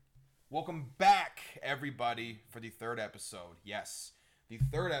Welcome back, everybody, for the third episode. Yes, the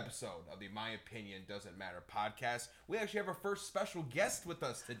third episode of the My Opinion Doesn't Matter podcast. We actually have our first special guest with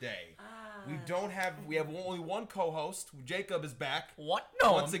us today. We have only one co-host. Jacob is back. What?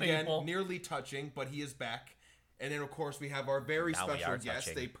 No, once again, people. nearly touching, but he is back. And then, of course, we have our very Now we special are guest,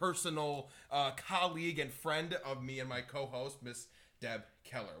 touching. a personal colleague and friend of me and my co-host, Miss Deb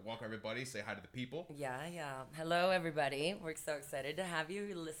Keller. Welcome, everybody. Say hi to the people. Yeah. Hello, everybody. We're so excited to have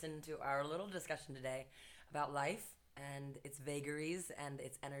you listen to our little discussion today about life and its vagaries and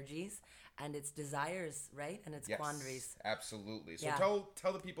its energies and its desires, right? And its quandaries. Absolutely. So Yeah.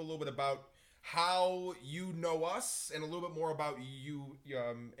 tell the people a little bit about how you know us and a little bit more about you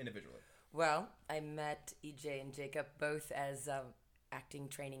individually. Well, I met EJ and Jacob both as acting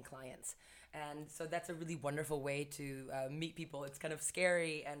training clients. And so that's a really wonderful way to meet people. It's kind of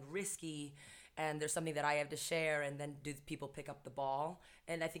scary and risky, and there's something that I have to share, and then do people pick up the ball?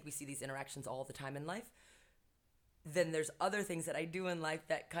 And I think we see these interactions all the time in life. Then there's other things that I do in life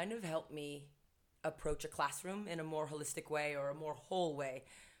that kind of help me approach a classroom in a more holistic way or a more whole way,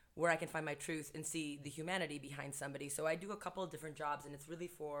 where I can find my truth and see the humanity behind somebody. So I do a couple of different jobs, and it's really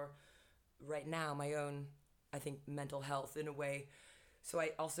for, right now, my own, I think, mental health in a way. So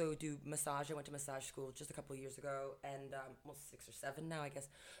I also do massage. I went to massage school just a couple of years ago, and 6 or 7 now, I guess.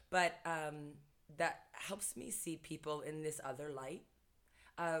 But that helps me see people in this other light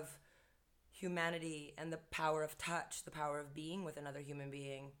of humanity and the power of touch, the power of being with another human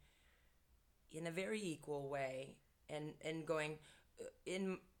being in a very equal way, and going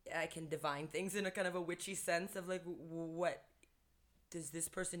in. I can divine things in a kind of a witchy sense of like, what does this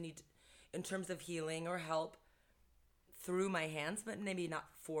person need in terms of healing or help through my hands, but maybe not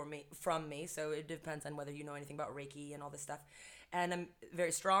from me. So it depends on whether you know anything about Reiki and all this stuff. And I'm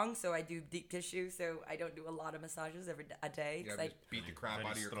very strong, so I do deep tissue. So I don't do a lot of massages a day. You just beat the crap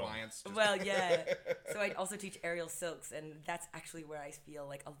out of your clients. Well, yeah. So I also teach aerial silks, and that's actually where I feel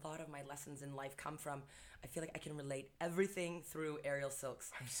like a lot of my lessons in life come from. I feel like I can relate everything through aerial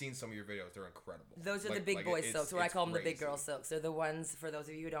silks. I've seen some of your videos. They're incredible. Those are the big boy silks, or I call them the big girl silks. They're the ones, for those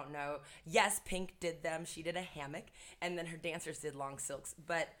of you who don't know, yes, Pink did them. She did a hammock, and then her dancers did long silks.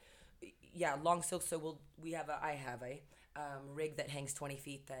 But yeah, long silks. So I have a rig that hangs 20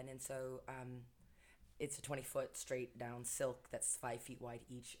 feet then, and so it's a 20-foot straight down silk that's 5 feet wide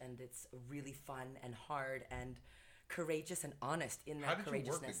each, and it's really fun and hard and courageous and honest in that How did you work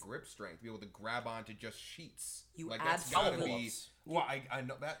courageousness. the grip strength to be able to grab onto just sheets? You that's gotta absolutely- be. Well, I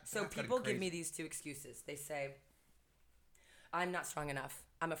know that. So that's gotta be people give crazy. me these two excuses. They say, I'm not strong enough.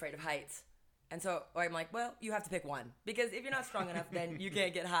 I'm afraid of heights. And so I'm like, well, you have to pick one, because if you're not strong enough, then you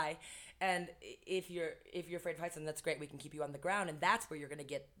can't get high. And if you're afraid of heights, then that's great. We can keep you on the ground, and that's where you're going to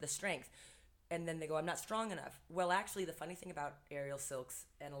get the strength. And then they go, I'm not strong enough. Well, actually, the funny thing about aerial silks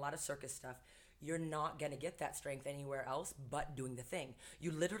and a lot of circus stuff, you're not going to get that strength anywhere else but doing the thing.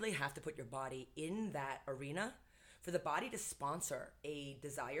 You literally have to put your body in that arena for the body to sponsor a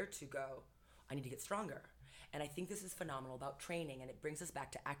desire to go, I need to get stronger. And I think this is phenomenal about training, and it brings us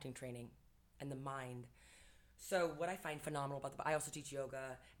back to acting training and the mind. So what I find phenomenal about I also teach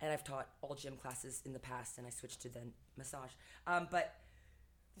yoga, and I've taught all gym classes in the past, and I switched to then massage. But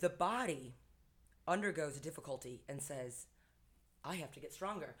the body undergoes a difficulty and says, I have to get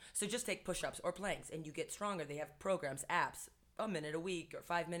stronger. So just take push-ups or planks, and you get stronger. They have programs, apps, a minute a week or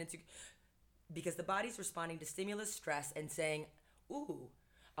 5 minutes. Because the body's responding to stimulus, stress, and saying, ooh,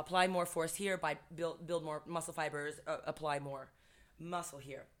 apply more force here by build more muscle fibers, apply more muscle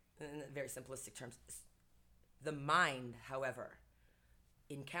here. In very simplistic terms. The mind, however,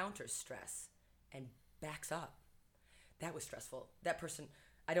 encounters stress and backs up. That was stressful. That person,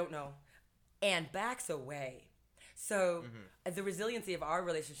 I don't know, and backs away. So the resiliency of our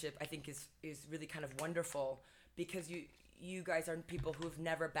relationship, I think, is really kind of wonderful, because you guys are people who have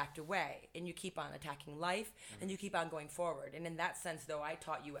never backed away, and you keep on attacking life, and you keep on going forward. And in that sense, though, I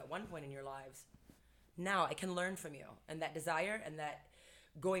taught you at one point in your lives, now I can learn from you. And that desire and that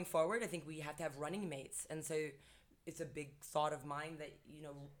going forward, I think we have to have running mates. And so it's a big thought of mine that,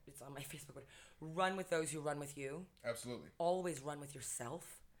 it's on my Facebook. Run with those who run with you. Absolutely. Always run with yourself.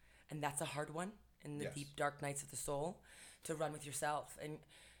 And that's a hard one in the deep, dark nights of the soul, to run with yourself.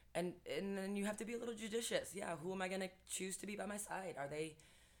 And then you have to be a little judicious. Yeah, who am I going to choose to be by my side? Are they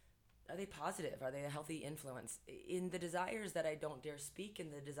positive? Are they a healthy influence? In the desires that I don't dare speak, in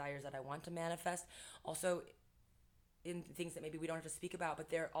the desires that I want to manifest, also in things that maybe we don't have to speak about, but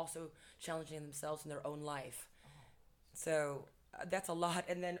they're also challenging themselves in their own life. So that's a lot.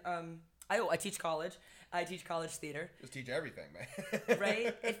 And then I teach college. I teach college theater. Just teach everything, man.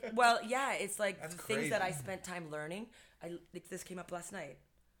 Right? It's like That's things crazy. that I spent time learning. This came up last night.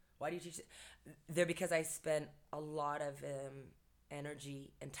 Why do you teach it? They're because I spent a lot of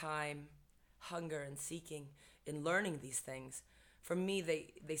energy and time, hunger and seeking in learning these things. For me,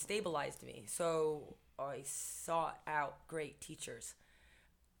 they stabilized me. So I sought out great teachers.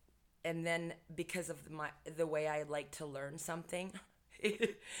 And then because of the way I like to learn something,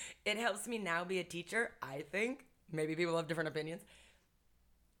 it helps me now be a teacher, I think. Maybe people have different opinions.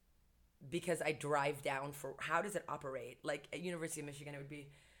 Because I drive down for how does it operate? Like at University of Michigan, it would be,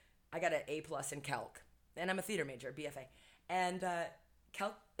 I got an A+ in Calc. And I'm a theater major, BFA. And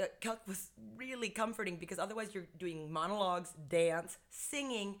Calc was really comforting because otherwise you're doing monologues, dance,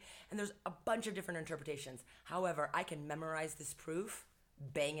 singing, and there's a bunch of different interpretations. However, I can memorize this proof,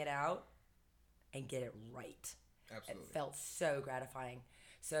 bang it out, and get it right. Absolutely. It felt so gratifying.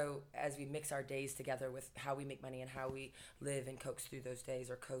 So as we mix our days together with how we make money and how we live and coax through those days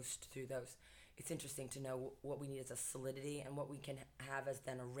or coast through those, it's interesting to know what we need as a solidity and what we can have as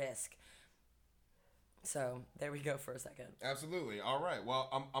then a risk. So there we go for a second. Absolutely. All right. Well,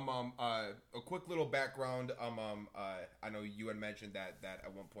 a quick little background. I know you had mentioned that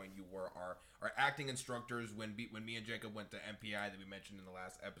at one point you were our acting instructors when me and Jacob went to MPI that we mentioned in the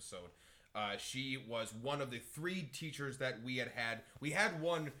last episode. She was one of the 3 teachers that we had. We had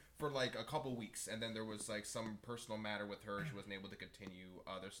one for like a couple weeks, and then there was like some personal matter with her. She wasn't able to continue.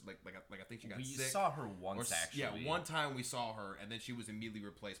 There's like I think she got sick. We saw her once, actually. Yeah, one time we saw her, and then she was immediately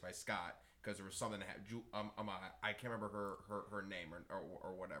replaced by Scott because there was something that happened. I can't remember her name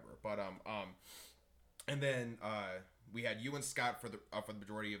or whatever. But and then we had you and Scott for the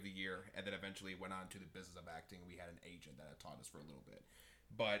majority of the year, and then eventually went on to the business of acting. We had an agent that had taught us for a little bit.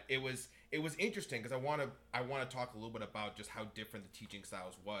 But it was interesting because I want to talk a little bit about just how different the teaching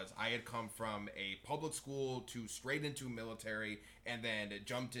styles was. I had come from a public school to straight into military, and then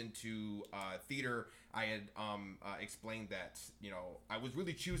jumped into theater. I had explained that I was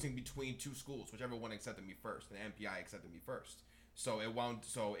really choosing between 2 schools, whichever one accepted me first, and MPI accepted me first. So it was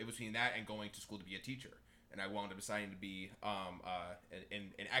between that and going to school to be a teacher, and I wound up deciding to be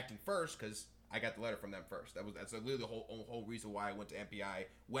in acting first because I got the letter from them first. That's literally the whole reason why I went to MPI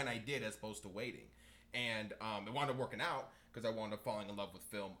when I did, as opposed to waiting. And it wound up working out because I wound up falling in love with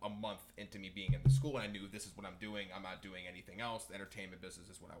film a month into me being in the school, and I knew this is what I'm doing. I'm not doing anything else. The entertainment business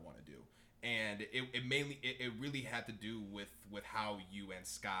is what I want to do. And it really had to do with how you and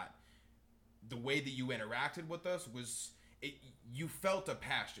Scott, the way that you interacted with us was. You felt a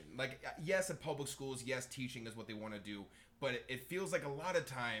passion. Like, yes, in public schools, yes, teaching is what they want to do, but it feels like a lot of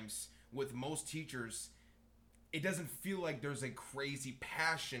times with most teachers, it doesn't feel like there's a crazy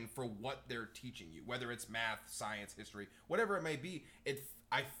passion for what they're teaching you, whether it's math, science, history, whatever it may be.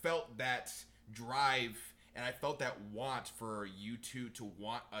 I felt that drive and I felt that want for you two to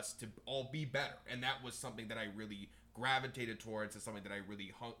want us to all be better, and that was something that I really gravitated towards. It's something that I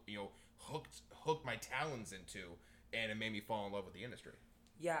really hooked my talons into. And it made me fall in love with the industry.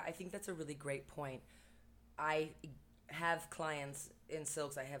 Yeah, I think that's a really great point. I have clients in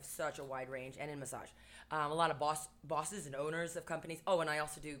silks. I have such a wide range, and in massage. A lot of bosses and owners of companies. Oh, and I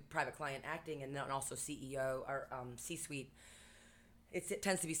also do private client acting, and then also CEO or C-suite. It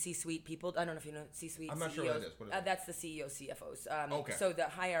tends to be C-suite people. I don't know if you know C-suite. I'm not CEOs. sure what it is. What is it? That's the CEO, CFOs. Okay. So the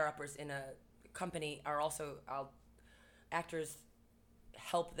higher uppers in a company are also actors.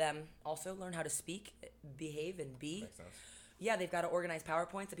 Help them also learn how to speak, behave, and be. Makes sense. Yeah, they've got to organize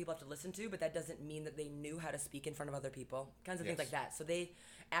PowerPoints that people have to listen to, but that doesn't mean that they knew how to speak in front of other people. Kinds of things like that. So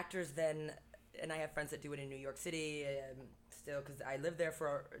actors then, and I have friends that do it in New York City still, because I lived there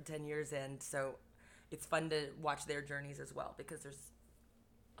for 10 years, and so it's fun to watch their journeys as well, because there's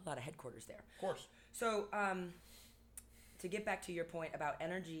a lot of headquarters there. Of course. So to get back to your point about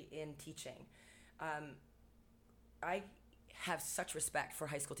energy in teaching, I have such respect for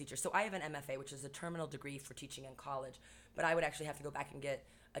high school teachers. So I have an MFA, which is a terminal degree for teaching in college, but I would actually have to go back and get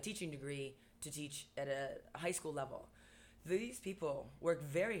a teaching degree to teach at a high school level. These people work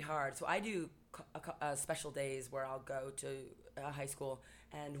very hard. So I do special days where I'll go to a high school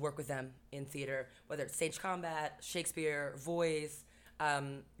and work with them in theater, whether it's stage combat, Shakespeare, voice,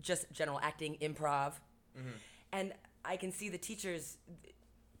 just general acting, improv. Mm-hmm. And I can see the teachers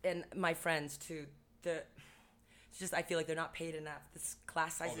and my friends too, it's just I feel like they're not paid enough. The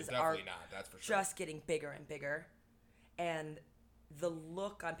class sizes are not. That's for sure. Just getting bigger and bigger, and the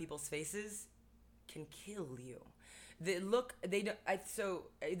look on people's faces can kill you. The look they don't. So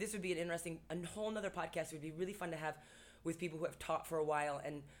this would be a whole nother podcast. It would be really fun to have with people who have taught for a while,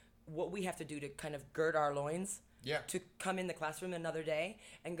 and what we have to do to kind of gird our loins. Yeah. To come in the classroom another day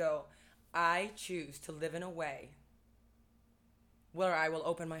and go, I choose to live in a way where I will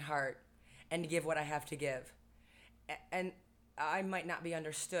open my heart and give what I have to give. And I might not be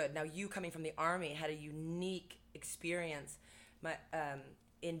understood. Now, you coming from the Army had a unique experience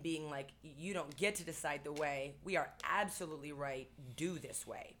in being like, you don't get to decide the way. We are absolutely right. Do this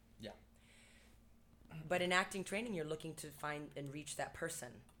way. Yeah. But in acting training, you're looking to find and reach that person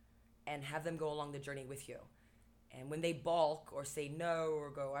and have them go along the journey with you. And when they balk or say no or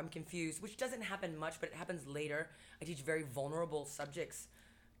go, I'm confused, which doesn't happen much, but it happens later. I teach very vulnerable subjects,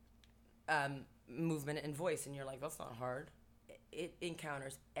 movement and voice, and you're like, that's not hard. It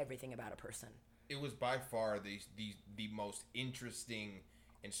encounters everything about a person. It was by far the most interesting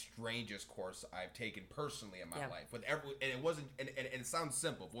and strangest course I've taken personally in my life. And it wasn't, and it sounds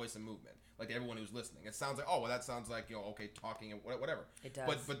simple, voice and movement, like to everyone who's listening. It sounds like, oh, well, that sounds like, okay, talking and whatever. It does.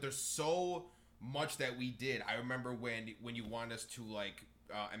 But there's so much that we did. I remember when you want us to like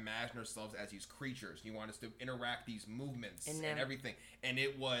imagine ourselves as these creatures. You want us to interact these movements and everything, and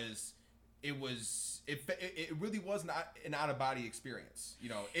it really was not an out of body experience.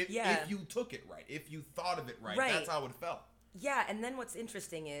 If you took it right, if you thought of it right, that's how it felt. Yeah, and then what's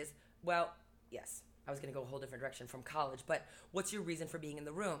interesting is, well, yes, I was going to go a whole different direction from college, but what's your reason for being in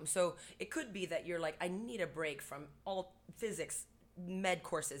the room? So it could be that you're like, I need a break from all physics, med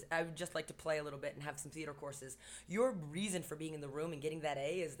courses. I would just like to play a little bit and have some theater courses. Your reason for being in the room and getting that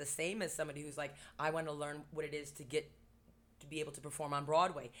A is the same as somebody who's like, I want to learn what it is to be able to perform on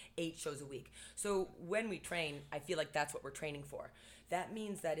Broadway 8 shows a week. So when we train, I feel like that's what we're training for. That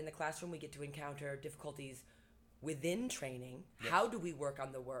means that in the classroom we get to encounter difficulties within training. Yes. How do we work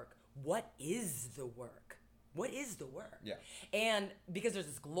on the work? What is the work? What is the work? Yeah. And because there's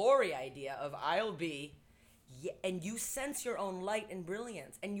this glory idea of I'll be, and you sense your own light and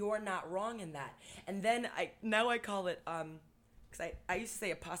brilliance, and you're not wrong in that. And then I call it, because I used to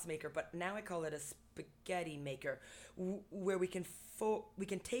say a pasta maker, but now I call it a spaghetti maker, where we can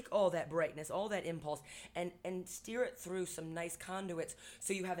take all that brightness, all that impulse, and steer it through some nice conduits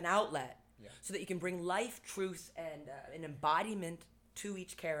so you have an outlet. Yeah. So that you can bring life, truth, and an embodiment to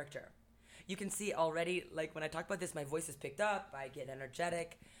each character. You can see already, like when I talk about this, my voice is picked up, I get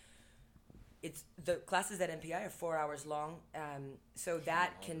energetic. The classes at MPI are 4 hours long, so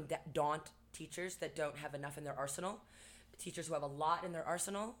that can daunt teachers that don't have enough in their arsenal. Teachers who have a lot in their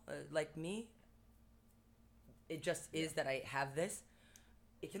arsenal, like me, it just is that I have this.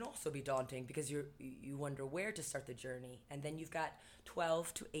 It can also be daunting because you wonder where to start the journey, and then you've got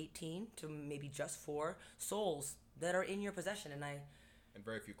 12 to 18 to maybe just 4 souls that are in your possession, and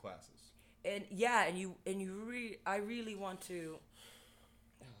very few classes. And I really want to.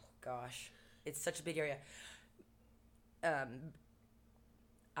 Oh gosh, it's such a big area.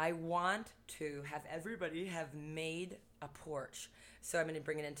 I want to have everybody have made a porch. So I'm going to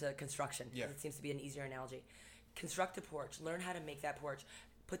bring it into construction. Yeah. It seems to be an easier analogy. Construct a porch. Learn how to make that porch.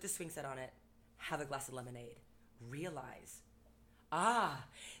 Put the swing set on it. Have a glass of lemonade. Realize,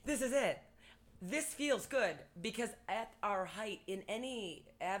 this is it. This feels good, because at our height in any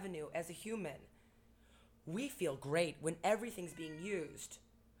avenue as a human, we feel great when everything's being used.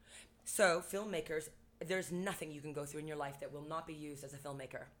 So filmmakers, there's nothing you can go through in your life that will not be used as a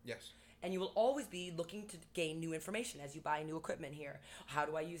filmmaker. Yes. And you will always be looking to gain new information as you buy new equipment here. How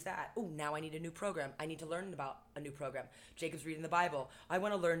do I use that? Oh, now I need a new program. I need to learn about a new program. Jacob's reading the Bible. I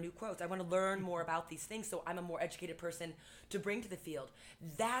want to learn new quotes. I want to learn more about these things so I'm a more educated person to bring to the field.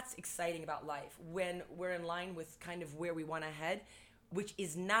 That's exciting about life when we're in line with kind of where we want to head, which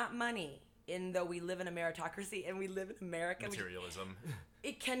is not money. Though we live in a meritocracy and we live in America. Materialism.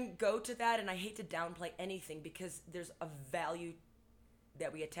 It can go to that, and I hate to downplay anything because there's a value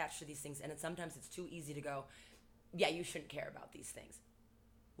that we attach to these things, and sometimes it's too easy to go, yeah, you shouldn't care about these things.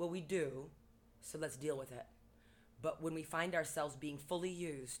 Well, we do, so let's deal with it. But when we find ourselves being fully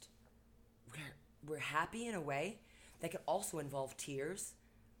used, we're happy in a way that could also involve tears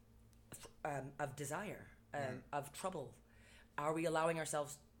of desire, of trouble. Are we allowing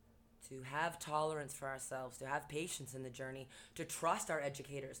ourselves to have tolerance for ourselves, to have patience in the journey, to trust our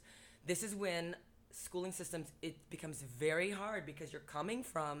educators? This is when schooling systems, it becomes very hard because you're coming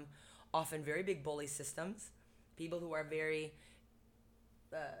from often very big bully systems, people who are very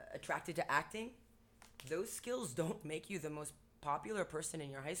attracted to acting. Those skills don't make you the most popular person in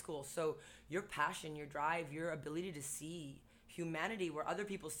your high school. So your passion, your drive, your ability to see humanity where other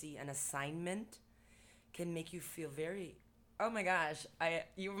people see an assignment can make you feel very, oh my gosh,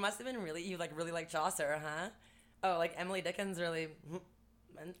 you must have been really like Chaucer, huh? Oh, like Emily Dickinson really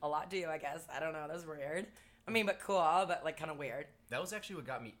meant a lot to you, I guess. I don't know, that was weird. I mean, but cool, but like kind of weird. That was actually what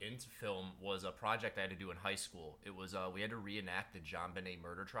got me into film, was a project I had to do in high school. It was, we had to reenact the John Benet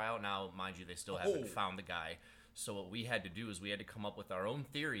murder trial. Now, mind you, they still haven't found the guy. So what we had to do is we had to come up with our own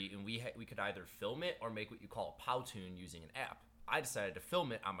theory, and we could either film it or make what you call a powtoon using an app. I decided to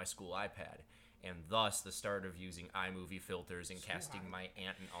film it on my school iPad. And thus the start of using iMovie filters and casting my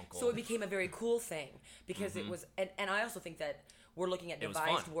aunt and uncle. So it became a very cool thing because it was, and I also think that we're looking at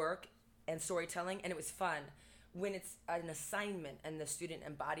devised work and storytelling, and it was fun. When it's an assignment and the student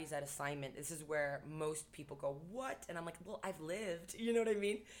embodies that assignment, this is where most people go, what? And I'm like, well, I've lived. You know what I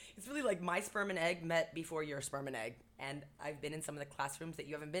mean? It's really like my sperm and egg met before your sperm and egg. And I've been in some of the classrooms that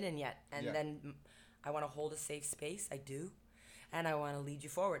you haven't been in yet. And then I want to hold a safe space. I do. And I want to lead you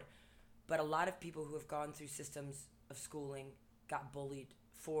forward. But a lot of people who have gone through systems of schooling got bullied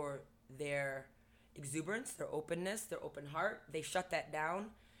for their exuberance, their openness, their open heart. They shut that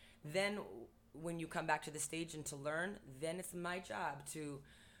down. Then when you come back to the stage and to learn, then it's my job to,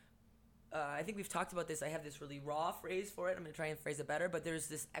 I think we've talked about this. I have this really raw phrase for it. I'm going to try and phrase it better. But there's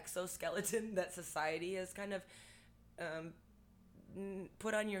this exoskeleton that society has kind of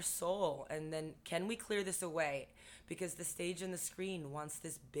put on your soul. And then can we clear this away? Because the stage and the screen wants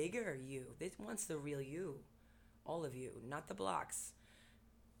this bigger you. It wants the real you. All of you, not the blocks.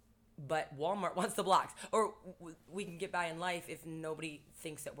 But Walmart wants the blocks. Or we can get by in life if nobody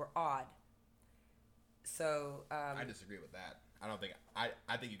thinks that we're odd. So I disagree with that. I don't think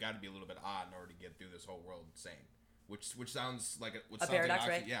I think you got to be a little bit odd in order to get through this whole world sane. Which sounds like a paradox,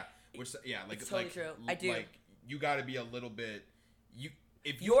 right? Yeah. It's totally true. I do. Like you got to be a little bit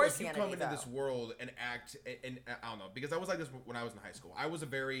if you come into this world and act and I don't know, because I was like this when I was in high school. I was a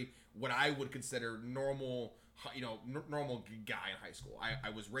very what I would consider normal guy in high school. I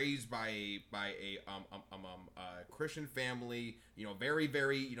was raised by a Christian family, very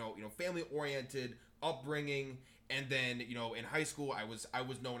very family oriented upbringing, and then in high school I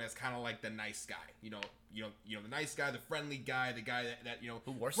was known as kind of like the nice guy, the nice guy, the friendly guy, the guy that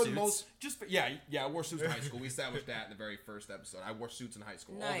who wore for suits. The most I wore suits in high school. We established that in the very first episode. I wore suits in high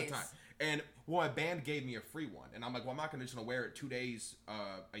school all the time, and my band gave me a free one, and I'm like, well, I'm not just gonna wear it 2 days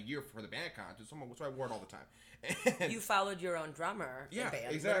a year for the band contest, so I wore it all the time. And you followed your own drummer in band,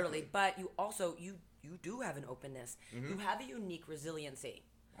 exactly. literally, but you also you do have an openness. You have a unique resiliency.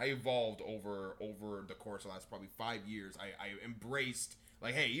 I evolved over the course of the last probably 5 years. I embraced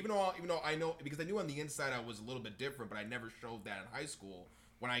like, hey, even though I know, because I knew on the inside I was a little bit different, but I never showed that in high school.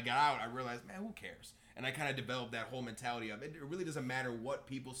 When I got out, I realized, man, who cares? And I kind of developed that whole mentality of it really doesn't matter what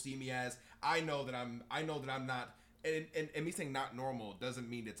people see me as. I know that I'm not. And me saying not normal doesn't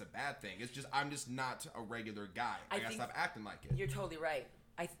mean it's a bad thing. It's just I'm just not a regular guy. I gotta stop acting like it. You're totally right.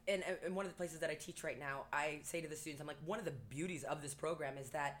 And one of the places that I teach right now, I say to the students, I'm like, one of the beauties of this program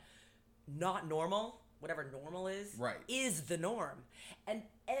is that not normal, whatever normal is, is the norm. And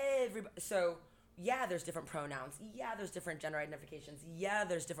everybody, so yeah, there's different pronouns. Yeah, there's different gender identifications. Yeah,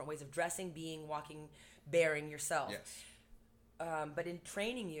 there's different ways of dressing, being, walking, bearing yourself. Yes. But in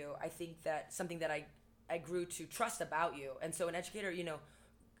training you, I think that something that I grew to trust about you. And so an educator,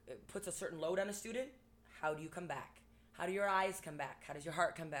 puts a certain load on a student. How do you come back? How do your eyes come back? How does your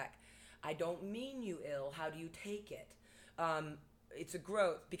heart come back? I don't mean you ill. How do you take it? It's a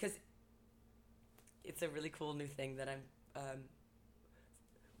growth, because it's a really cool new thing that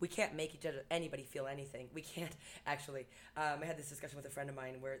we can't make anybody feel anything. We can't, actually. I had this discussion with a friend of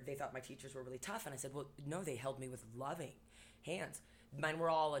mine where they thought my teachers were really tough, and I said, well, no, they held me with loving hands. Mine were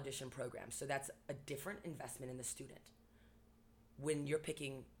all audition programs, so that's a different investment in the student. When you're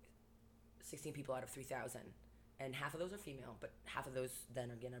picking 16 people out of 3,000, and half of those are female, but half of those then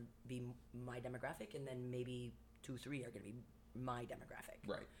are going to be my demographic, and then maybe 2-3 are going to be my demographic.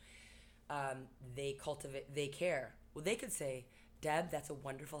 Right. They care. Well, they could say, Deb, that's a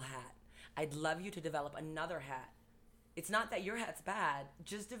wonderful hat. I'd love you to develop another hat. It's not that your hat's bad.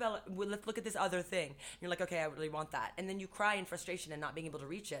 Just let's look at this other thing. And you're like, okay, I really want that. And then you cry in frustration and not being able to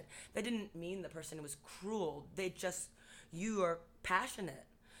reach it. That didn't mean the person was cruel. You are passionate.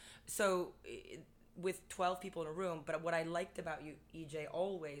 So with 12 people in a room, but what I liked about you, EJ,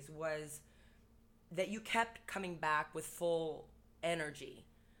 always was that you kept coming back with full energy,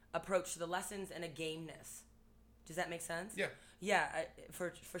 approach to the lessons, and a gameness. Does that make sense? Yeah. Yeah,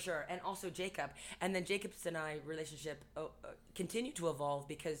 for sure. And also Jacob. And then Jacob's and I relationship continued to evolve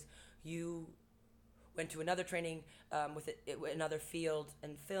because you went to another training with another field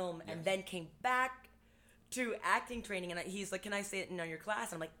and film, and then came back to acting training. And he's like, can I say it in your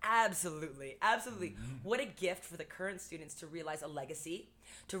class? And I'm like, absolutely. Absolutely. Mm-hmm. What a gift for the current students to realize a legacy,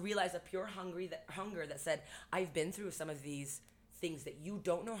 to realize a pure hunger that said, I've been through some of these things that you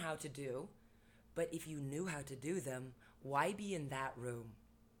don't know how to do, but if you knew how to do them, why be in that room?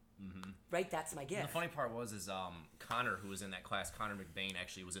 Mm-hmm. Right? That's my gift. And the funny part was Connor, who was in that class, Connor McBain,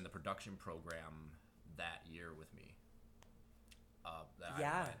 actually was in the production program that year with me. that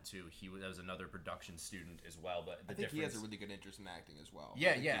Yeah. I went to. That was another production student as well. But I think he has a really good interest in acting as well.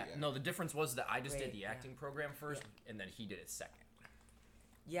 Yeah. No, the difference was that I just did the Great, acting program first, and then he did it second.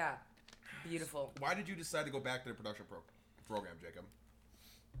 Yeah. Beautiful. Why did you decide to go back to the production program, Jacob?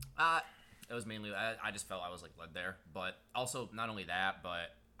 It was mainly I just felt I was like led there, but also not only that,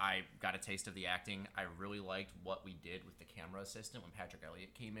 but I got a taste of the acting. I really liked what we did with the camera assistant when Patrick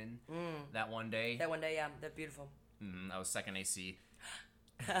Elliott came in that one day. That one day, yeah, they're beautiful. I was second AC.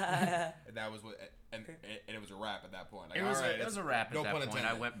 And that was what, and it was a wrap at that point. Like, It was a wrap at that point. Intended.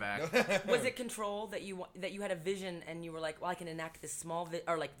 I went back. Was it control that you had a vision and you were like, well, I can enact this small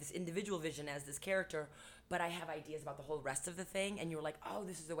or like this individual vision as this character, but I have ideas about the whole rest of the thing, and you were like, oh,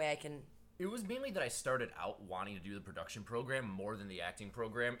 this is the way I can. It was mainly that I started out wanting to do the production program more than the acting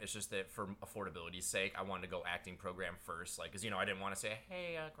program. It's just that for affordability's sake, I wanted to go acting program first. Like, because, I didn't want to say,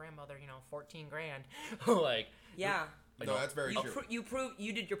 hey, grandmother, $14,000. Like, Yeah. No, that's very true.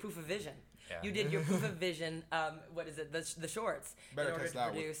 You did your proof of vision. Yeah. You did your proof of vision. What is it? The shorts. Better in order test to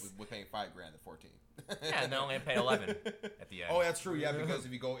out produce. with paying $5,000 than 14. Yeah, and they only pay 11 at the end. Oh, that's true. Yeah, because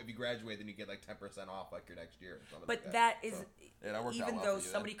if you graduate, then you get like 10% off like your next year. Or something But like that is, so, yeah, that worked out even well though for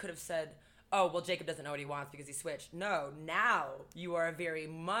you, somebody could have said, oh, well, Jacob doesn't know what he wants because he switched. No, now you are a very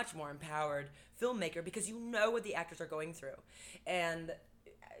much more empowered filmmaker because you know what the actors are going through. And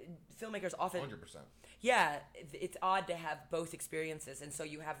filmmakers often... 100%. Yeah, it's odd to have both experiences. And so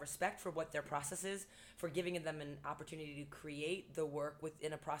you have respect for what their process is, for giving them an opportunity to create the work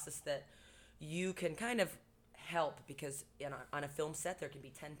within a process that you can kind of help, because on a film set there can be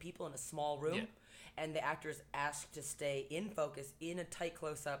 10 people in a small room. Yeah. And the actors asked to stay in focus, in a tight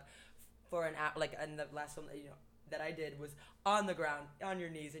close-up for an hour. Like, and the last film that I did was on the ground, on your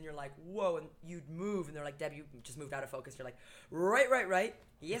knees, and you're like, whoa, and you'd move, and they're like, Deb, you just moved out of focus. You're like, right.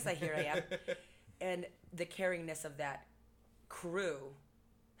 Yes, here I am. And the caringness of that crew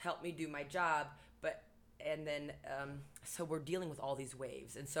helped me do my job, so we're dealing with all these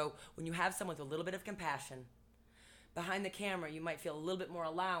waves. And so when you have someone with a little bit of compassion, behind the camera, you might feel a little bit more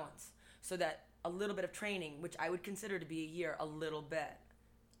allowance, so that a little bit of training, which I would consider to be a year, a little bit.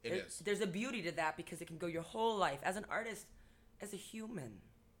 There's a beauty to that because it can go your whole life as an artist, as a human,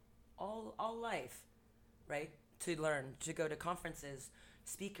 all life, right? To learn, to go to conferences,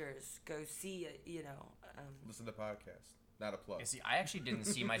 speakers, go see, Listen to podcasts. Not a plug. You see, I actually didn't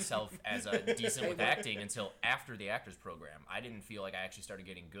see myself as decent with acting until after the actors program. I didn't feel like I actually started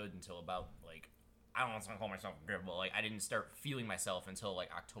getting good until about, like, I don't want to call myself good, but like I didn't start feeling myself until like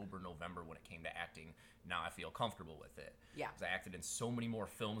October, November when it came to acting. Now I feel comfortable with it. Yeah. Because I acted in so many more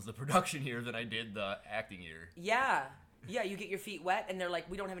films the production year than I did the acting year. Yeah, you get your feet wet, and they're like,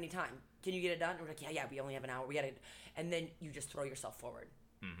 we don't have any time. Can you get it done? And we're like, yeah, we only have an hour. We got it. And then you just throw yourself forward.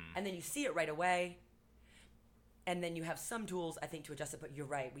 Mm-hmm. And then you see it right away. And then you have some tools, I think, to adjust it. But you're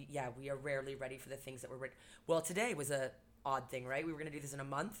right. We are rarely ready for the things that we're ready. Well, today was a odd thing, right? We were going to do this in a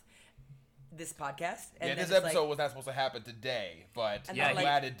month. This podcast. And this episode was not supposed to happen today, but I'm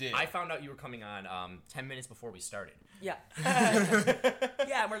glad it did. I found out you were coming on 10 minutes before we started. Yeah.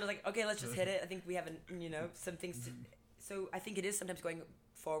 Yeah, and we're like, okay, let's just hit it. I think we have, some things to... So I think it is sometimes going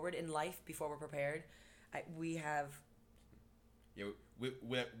forward in life before we're prepared. We have... Yeah, we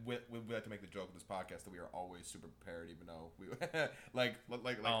like to make the joke of this podcast that we are always super prepared, even though we like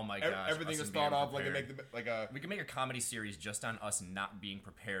oh my gosh, everything is thought of we can make a comedy series just on us not being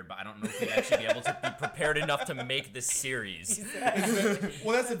prepared, but I don't know if we'd actually be able to be prepared enough to make this series. Exactly.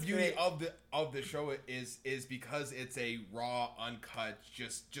 Well, that's the beauty of the show is because it's a raw, uncut,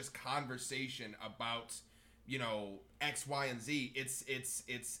 just conversation about X, Y, and Z.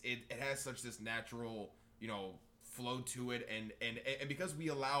 It has such this natural flow to it, and because we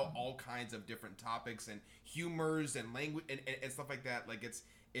allow all kinds of different topics and humors and language and stuff like that, like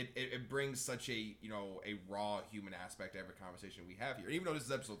it brings such a a raw human aspect to every conversation we have here, even though this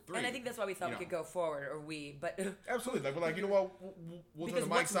is episode 3. And I think that's why we thought we could go forward, but absolutely, like we're like, we'll turn the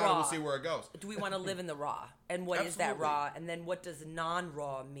mics on and we'll see where it goes. Do we want to live in the raw, and what is that raw, and then what does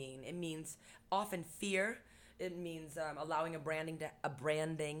non-raw mean? It means often fear. It means allowing a branding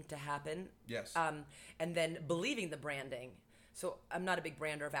to happen. Yes. And then believing the branding. So I'm not a big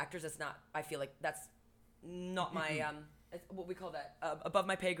brander of actors. It's not. I feel like that's not my it's what we call that above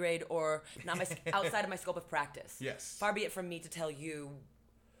my pay grade, or not my outside of my scope of practice. Yes. Far be it from me to tell you.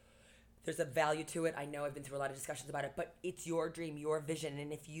 There's a value to it. I know I've been through a lot of discussions about it, but it's your dream, your vision,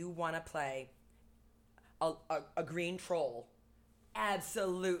 and if you want to play a green troll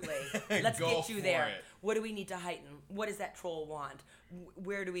Absolutely. Let's Go get you for there. it. What do we need to heighten? What does that troll want?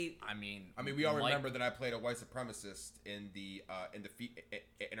 Where do we? I mean, we all Mike- remember that I played a white supremacist in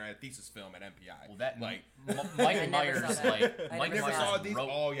in our thesis film at MPI. Well, that like Mike I never Myers, saw that. like I Mike never never saw saw Myers these. wrote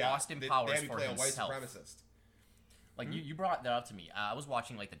Oh yeah, Austin they Powers had me for play a white himself. supremacist. Like you brought that up to me. I was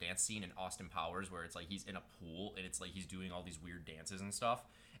watching like the dance scene in Austin Powers where it's like he's in a pool and it's like he's doing all these weird dances and stuff.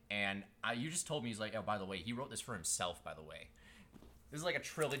 And you just told me, he's like, oh, by the way, he wrote this for himself. By the way, this is like a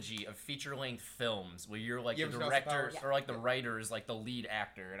trilogy of feature-length films where you're like You the ever seen Austin director Powers? or like the writer is like the lead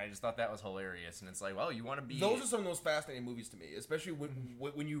actor, and I just thought that was hilarious. And it's like, well, you want to be Those are some of those fascinating movies to me, especially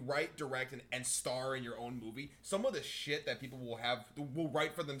when you write, direct, and star in your own movie. Some of the shit that people will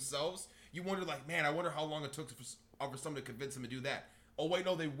write for themselves, you wonder, like, man, I wonder how long it took for someone to convince them to do that. Oh wait,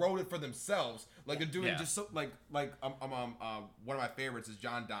 no, they wrote it for themselves. Like they're doing just so, like one of my favorites is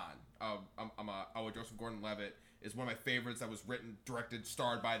John Donne. Joseph Gordon-Levitt is one of my favorites that was written, directed,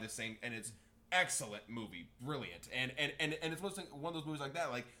 starred by the same, and it's excellent movie, brilliant, and it's one of those movies like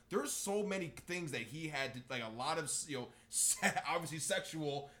that. Like there's so many things that he had to, like a lot of obviously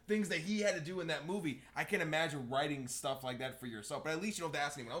sexual things that he had to do in that movie. I can't imagine writing stuff like that for yourself, but at least you don't have to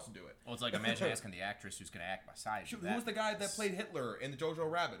ask anyone else to do it. Well, it's like imagine asking the actress who's going to act beside you. Who was the guy that played Hitler in the Jojo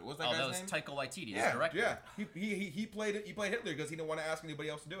Rabbit? What was that guy's that was name? Taika Waititi, Yeah, the director. yeah. He played Hitler because he didn't want to ask anybody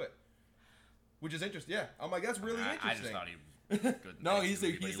else to do it, which is interesting. Yeah, I'm like that's really interesting. I just thought he was good. No, in he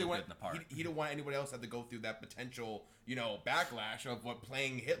good in the part. didn't want anybody else to have to go through that potential, backlash of what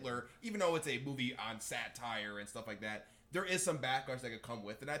playing Hitler, even though it's a movie on satire and stuff like that, there is some backlash that could come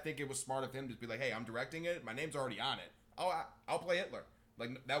with. And I think it was smart of him to be like, hey, I'm directing it. My name's already on it. I'll play Hitler.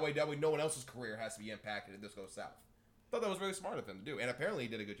 Like that way, no one else's career has to be impacted if this goes south. Thought that was really smart of him to do, and apparently he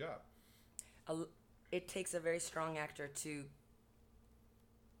did a good job. It takes a very strong actor to.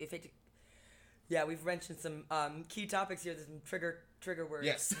 Yeah, we've mentioned some key topics here. There's some trigger words.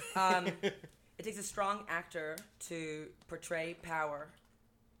 Yes. It takes a strong actor to portray power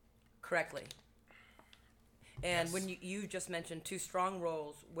correctly. And Yes. when you just mentioned two strong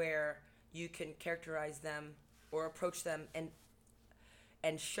roles where you can characterize them or approach them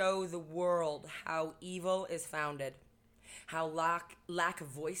and show the world how evil is founded, how lack of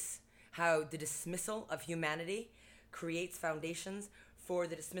voice, how the dismissal of humanity creates foundations for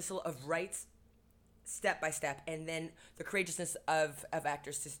the dismissal of rights step by step, and then the courageousness of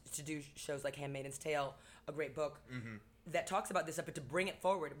actors to do shows like Handmaid's Tale, a great book that talks about this, but to bring it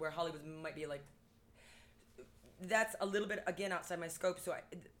forward where Hollywood might be like, that's a little bit, again, outside my scope. So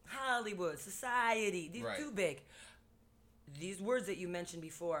Hollywood, society, these are too big. These words that you mentioned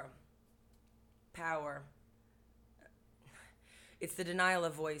before, power, it's the denial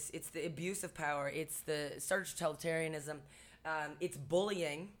of voice, it's the abuse of power, it's the search totalitarianism, it's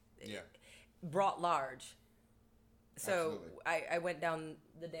bullying. Yeah. Brought large. So Absolutely. I went down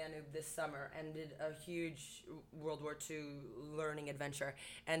the Danube this summer and did a huge World War II learning adventure.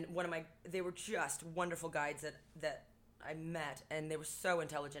 And they were just wonderful guides that I met, and they were so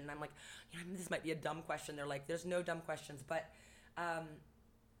intelligent. And I'm like, this might be a dumb question. They're like, there's no dumb questions. But, I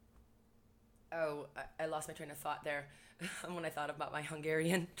lost my train of thought there when I thought about my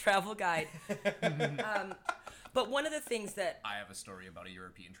Hungarian travel guide. But one of the things that... I have a story about a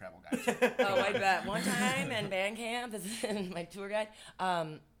European travel guide. Oh, I bet. One time in band camp, my tour guide...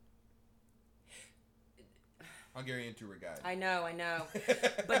 Hungarian tour guide. I know.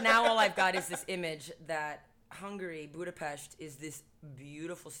 But now all I've got is this image that Hungary, Budapest, is this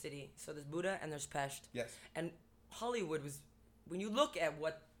beautiful city. So there's Buda and there's Pest. Yes. And Hollywood was... When you look at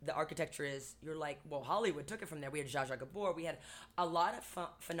what the architecture is, you're like, well, Hollywood took it from there. We had Zsa Zsa Gabor. We had a lot of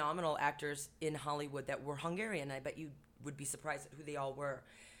phenomenal actors in Hollywood that were Hungarian. I bet you would be surprised at who they all were.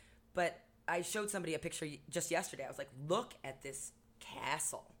 But I showed somebody a picture just yesterday. I was like, look at this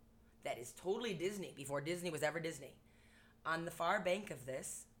castle that is totally Disney before Disney was ever Disney. On the far bank of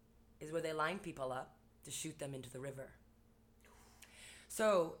this is where they line people up to shoot them into the river.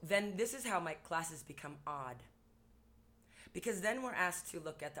 So then this is how my classes become odd. Because then we're asked to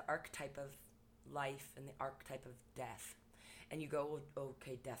look at the archetype of life and the archetype of death. And you go, well,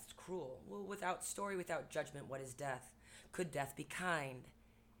 okay, death's cruel. Well, without story, without judgment, what is death? Could death be kind?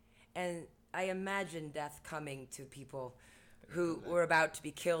 And I imagine death coming to people who were about to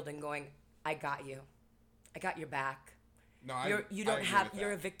be killed and going, I got you. I got your back. No,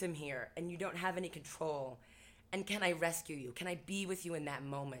 You're a victim here, and you don't have any control. And can I rescue you? Can I be with you in that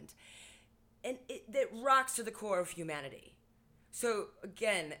moment? And it rocks to the core of humanity. So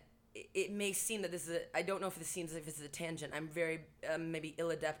again, it may seem that this is I don't know if this seems as if this is a tangent. I'm very maybe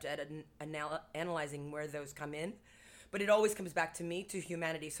ill-adept at analyzing where those come in. But it always comes back to me, to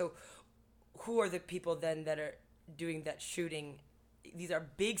humanity. So who are the people then that are doing that shooting these are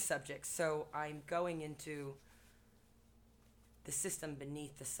big subjects, so I'm going into the system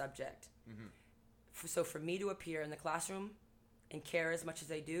beneath the subject. Mm-hmm. So for me to appear in the classroom and care as much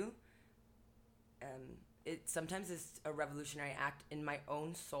as I do, it sometimes is a revolutionary act in my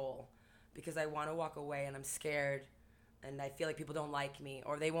own soul, because I want to walk away and I'm scared and I feel like people don't like me,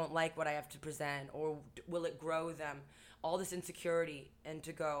 or they won't like what I have to present, or will it grow them? All this insecurity, and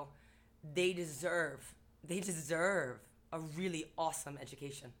to go, they deserve a really awesome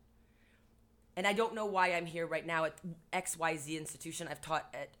education. And I don't know why I'm here right now at XYZ institution. I've taught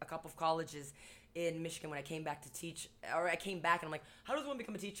at a couple of colleges in Michigan when I came back to teach, or I came back and I'm like, how does one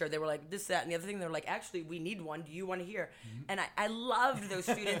become a teacher? They were like, this, that, and the other thing. They were like, actually, we need one. Do you want to hear? Mm-hmm. And I loved those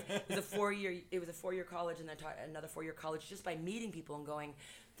students. It was a 4-year college, and then I taught another 4-year college just by meeting people and going,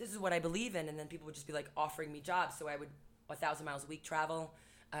 this is what I believe in. And then people would just be like offering me jobs. So I would 1,000 miles a week travel,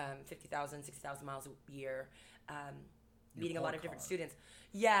 50,000, 60,000 miles a year, meeting a lot of different students.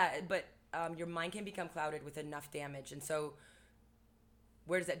 Yeah, but your mind can become clouded with enough damage. And so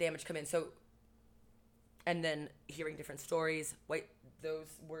where does that damage come in? So, and then hearing different stories, those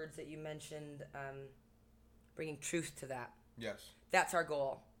words that you mentioned, bringing truth to that. Yes. That's our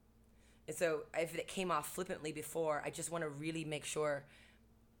goal. And so if it came off flippantly before, I just want to really make sure.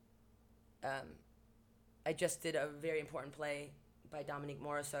 I just did a very important play by Dominique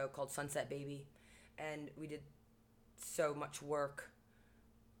Morisseau called Sunset Baby, and we did so much work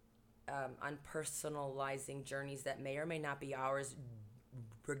on personalizing journeys that may or may not be ours,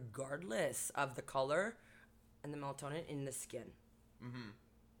 regardless of the color and the melatonin in the skin. Mm-hmm.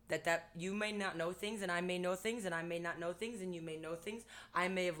 That you may not know things, and I may know things, and I may not know things, and you may know things. I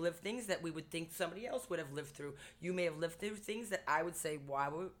may have lived things that we would think somebody else would have lived through. You may have lived through things that I would say, why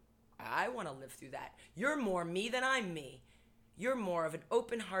would I want to live through that? You're more me than I'm me. You're more of an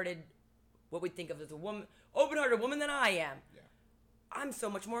open-hearted, what we think of as a woman, open-hearted woman than I am. Yeah. I'm so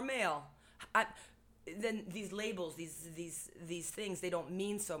much more male. Then these labels, these things, they don't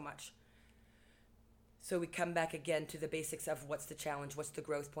mean so much. So we come back again to the basics of what's the challenge, what's the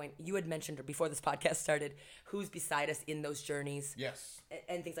growth point. You had mentioned before this podcast started, who's beside us in those journeys. Yes.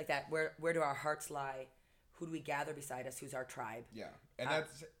 And things like that. Where do our hearts lie? Who do we gather beside us? Who's our tribe? Yeah. And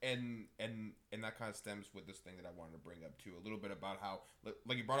that's and that kind of stems with this thing that I wanted to bring up too, a little bit about how,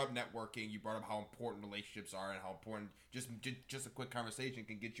 like, you brought up networking, you brought up how important relationships are, and how important just a quick conversation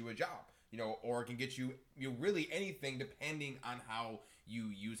can get you a job, or it can get you really anything, depending on how you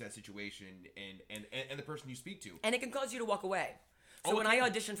use that situation and the person you speak to. And it can cause you to walk away. So when I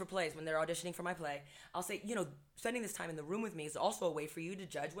audition for plays, when they're auditioning for my play, I'll say, spending this time in the room with me is also a way for you to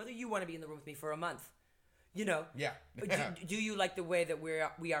judge whether you want to be in the room with me for a month. Yeah. Do you like the way that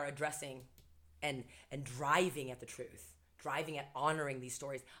we are addressing and driving at the truth, driving at honoring these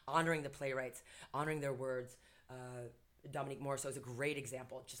stories, honoring the playwrights, honoring their words? Dominique Morisseau is a great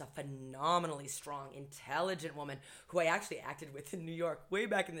example. Just a phenomenally strong, intelligent woman who I actually acted with in New York way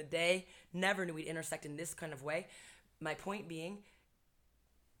back in the day. Never knew we'd intersect in this kind of way. My point being,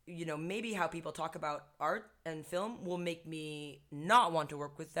 maybe how people talk about art and film will make me not want to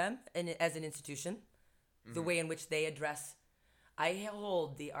work with them as an institution. Mm-hmm. The way in which they address, I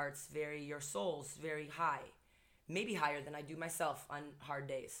hold the arts your souls very high, maybe higher than I do myself on hard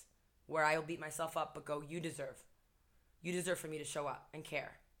days, where I'll beat myself up but go, you deserve for me to show up and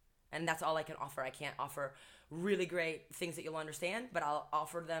care. And that's all I can offer. I can't offer really great things that you'll understand, but I'll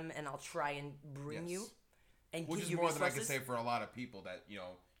offer them, and I'll try and bring you and which give is you more resources. than I can say for a lot of people that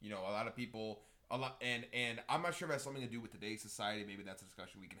a lot of people and I'm not sure if it has something to do with today's society. Maybe that's a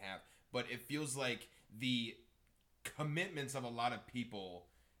discussion we can have, but it feels like the commitments of a lot of people,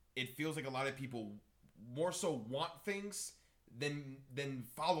 it feels like a lot of people more so want things than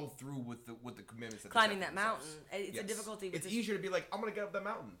follow through with the commitments. That climbing that mountain, it's a difficulty. It's easier to be like, I'm gonna get up the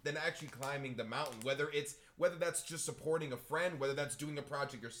mountain than actually climbing the mountain. Whether that's just supporting a friend, whether that's doing a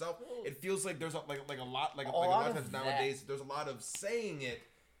project yourself. It feels like there's a lot of times nowadays. There's a lot of saying it,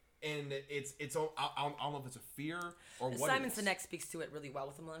 and it's I don't know if it's a fear or what. Simon Sinek speaks to it really well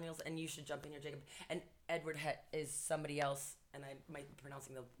with the millennials, and you should jump in here, Jacob. And Edward Hett is somebody else, and I might be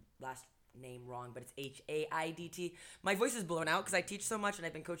pronouncing the last name wrong, but it's Haidt. My voice is blown out because I teach so much, and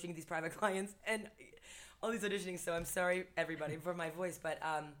I've been coaching these private clients and all these auditioning, so I'm sorry everybody for my voice, but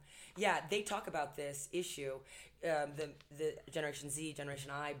they talk about this issue, the Generation Z,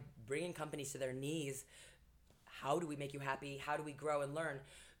 Generation I, bringing companies to their knees. How do we make you happy? How do we grow and learn?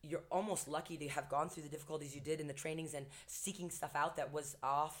 You're almost lucky to have gone through the difficulties you did in the trainings and seeking stuff out that was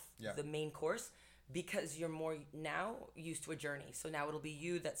off the main course, because you're more now used to a journey. So now it'll be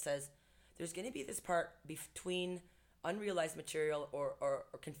you that says, there's going to be this part between unrealized material or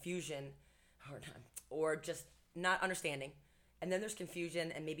confusion or just not understanding and then there's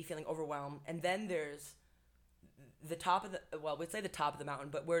confusion and maybe feeling overwhelmed, and then there's the top of the, well, we'd say the top of the mountain,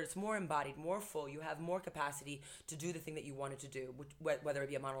 but where it's more embodied, more full, you have more capacity to do the thing that you wanted to do, whether it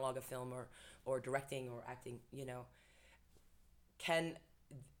be a monologue, a film, or directing or acting, you know.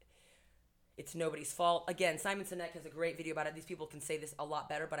 It's nobody's fault. Again, Simon Sinek has a great video about it. These people can say this a lot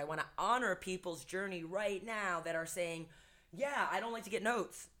better, but I want to honor people's journey right now that are saying, yeah, I don't like to get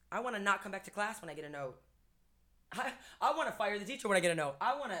notes. I want to not come back to class when I get a note. I want to fire the teacher when I get a note.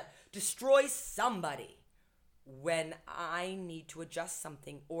 I want to destroy somebody when I need to adjust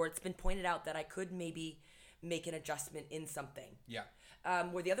something, or it's been pointed out that I could maybe make an adjustment in something. Yeah.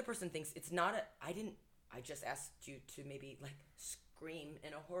 Where the other person thinks it's not I just asked you to maybe like scream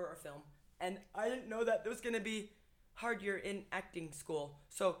in a horror film, and I didn't know that there was going to be hard year in acting school.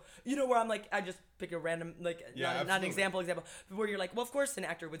 So, you know, where I'm like, I just pick a random, like, not an example, where you're like, well, of course an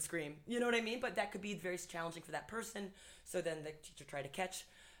actor would scream. You know what I mean? But that could be very challenging for that person. So then the teacher tried to catch.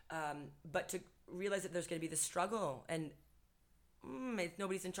 But to realize that there's going to be this struggle, and if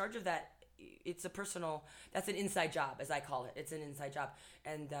nobody's in charge of that, it's that's an inside job, as I call it. It's an inside job.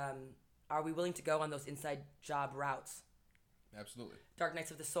 And are we willing to go on those inside job routes? Absolutely. Dark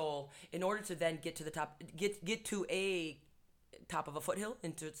nights of the soul, in order to then get to the top, get to a top of a foothill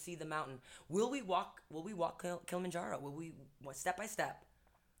and to see the mountain. Will we walk Kilimanjaro? Will we step by step?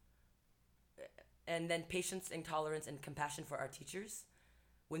 And then patience and tolerance and compassion for our teachers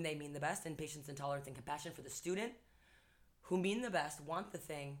when they mean the best, and patience and tolerance and compassion for the student who mean the best, want the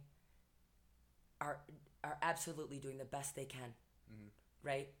thing, are absolutely doing the best they can. Mm-hmm.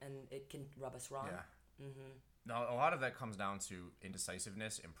 Right? And it can rub us wrong. Yeah. Mm-hmm. Now, a lot of that comes down to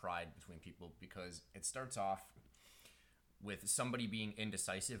indecisiveness and pride between people, because it starts off with somebody being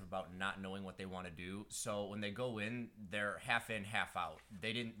indecisive about not knowing what they want to do. So when they go in, they're half in, half out.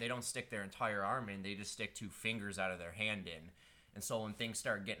 They don't stick their entire arm in, they just stick 2 fingers out of their hand in. And so when things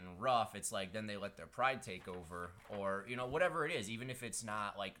start getting rough, it's like then they let their pride take over, or, you know, whatever it is, even if it's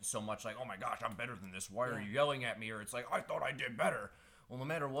not like so much like, oh my gosh, I'm better than this, why are you yelling at me? Or it's like, I thought I did better. Well, no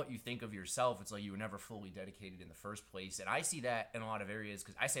matter what you think of yourself, it's like you were never fully dedicated in the first place. And I see that in a lot of areas,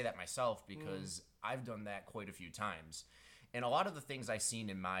 because I say that myself, because I've done that quite a few times. And a lot of the things I've seen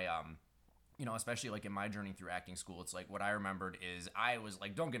in my, you know, especially like in my journey through acting school, it's like what I remembered is I was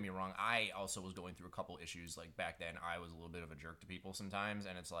like, don't get me wrong, I also was going through a couple issues. Like back then, I was a little bit of a jerk to people sometimes.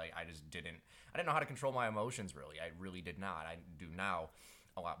 And it's like I didn't know how to control my emotions, really. I really did not. I do now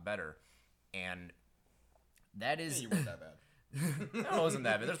a lot better. And that is... You weren't that bad. No, it wasn't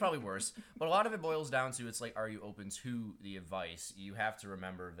that bad. There's probably worse. But a lot of it boils down to, it's like, are you open to the advice? You have to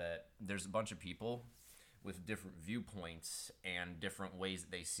remember that there's a bunch of people with different viewpoints and different ways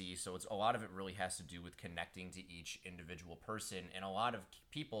that they see. So a lot of it really has to do with connecting to each individual person. And a lot of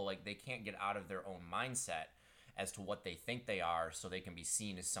people, like, they can't get out of their own mindset as to what they think they are, so they can be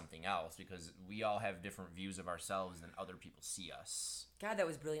seen as something else, because we all have different views of ourselves than other people see us. God, that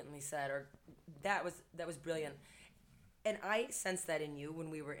was brilliantly said. Or that was brilliant. And I sensed that in you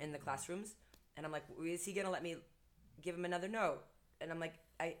when we were in the classrooms. And I'm like, is he going to let me give him another note? And I'm like,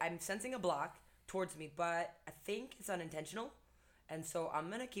 I'm sensing a block towards me, but I think it's unintentional. And so I'm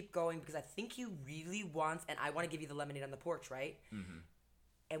going to keep going, because I think he really wants, and I want to give you the lemonade on the porch, right? Mm-hmm.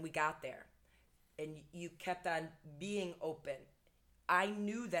 And we got there. And you kept on being open. I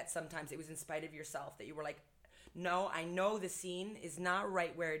knew that sometimes it was in spite of yourself, that you were like, no, I know the scene is not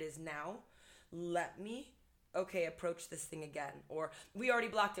right where it is now. Let me... approach this thing again, or we already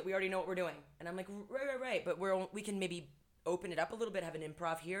blocked it, we already know what we're doing. And I'm like, right, but we can maybe open it up a little bit, have an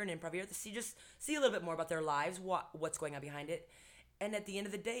improv here, to see a little bit more about their lives, what's going on behind it. And at the end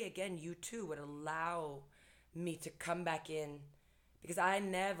of the day, again, you too would allow me to come back in, because I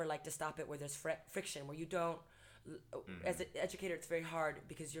never like to stop it where there's friction, where you don't. As an educator, it's very hard,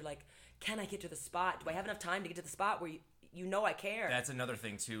 because you're like, can I get to the spot? Do I have enough time to get to the spot where you know I care? That's another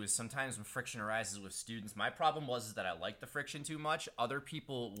thing too, is sometimes when friction arises with students, my problem is that I like the friction too much. Other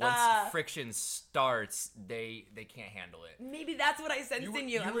people, once friction starts, they can't handle it. Maybe that's what I sensed in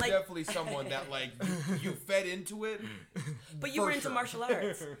you. You were definitely someone that, like, you fed into it. But you were into martial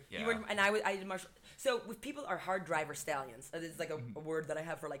arts. Yeah. I did martial. So with people are hard driver stallions. It's like a word that I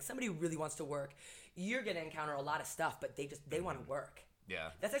have for like somebody who really wants to work. You're gonna encounter a lot of stuff, but they want to work. Yeah.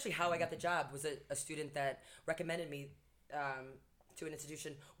 That's actually how I got the job. Was a student that recommended me to an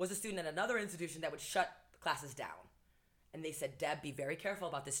institution, was a student at another institution that would shut classes down. And they said, Deb, be very careful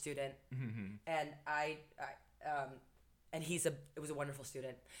about this student. Mm-hmm. And it was a wonderful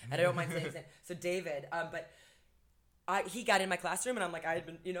student. And I don't mind saying his name. So David, he got in my classroom, and I'm like,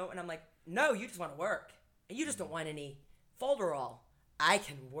 and I'm like, no, you just want to work. And you just don't want any folderol. I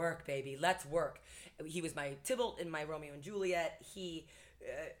can work, baby. Let's work. He was my Tybalt in my Romeo and Juliet.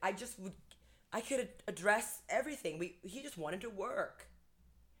 I could address everything. He just wanted to work.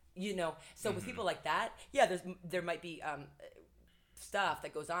 So with people like that, there might be stuff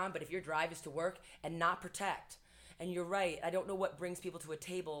that goes on, but if your drive is to work and not protect, and you're right, I don't know what brings people to a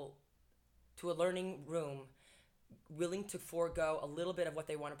table, to a learning room, willing to forego a little bit of what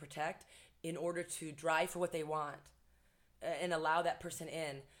they want to protect in order to drive for what they want and allow that person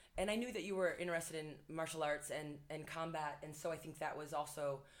in. And I knew that you were interested in martial arts and combat, and so I think that was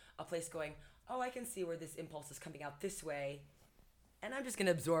also a place going, oh, I can see where this impulse is coming out this way, and I'm just going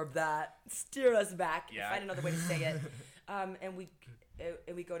to absorb that, steer us back, find another way to say it. And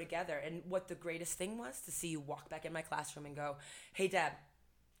we go together. And what the greatest thing was to see you walk back in my classroom and go, "Hey, Deb,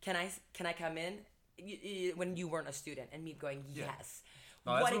 can I come in?" When you weren't a student, and me going, "Yes."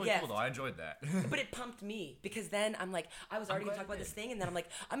 No, that's really cool, though. I enjoyed that. But it pumped me, because then I'm like, I was already going to talk about this thing, and then I'm like,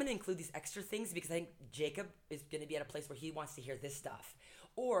 I'm going to include these extra things because I think Jacob is going to be at a place where he wants to hear this stuff.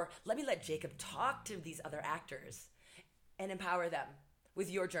 Or let Jacob talk to these other actors and empower them with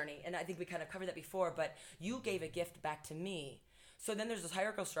your journey. And I think we kind of covered that before, but you gave a gift back to me. So then there's this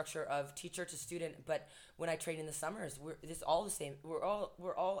hierarchical structure of teacher to student, but when I train in the summers, it's all the same. We're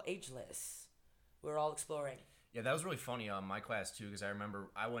all ageless. We're all exploring. Yeah, that was really funny on my class too, because I remember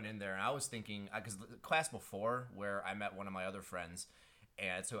I went in there and I was thinking, because the class before where I met one of my other friends,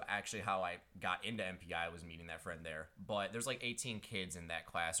 and so actually how I got into MPI was meeting that friend there. But there's like 18 kids in that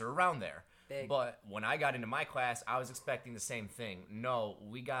class or around there. Big. But when I got into my class, I was expecting the same thing. No,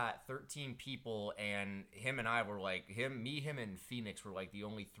 we got 13 people, and him and I were like, him and Phoenix were like the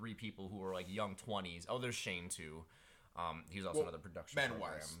only 3 people who were like young 20s. Oh, there's Shane too. He was also another production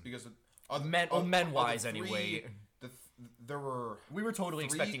men-wise, because men-wise anyway. We were totally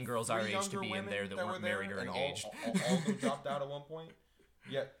expecting girls our age to be in there that weren't married or engaged. All of them dropped out at one point.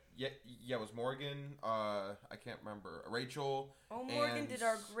 Yeah, it was Morgan. I can't remember. Rachel. Oh, Morgan did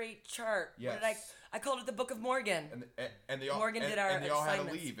our great chart. Yes. I called it the Book of Morgan. And they all Morgan did our and they all had to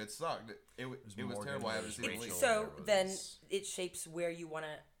assignments. leave. It sucked. It was terrible. I haven't seen it. So then it shapes where you want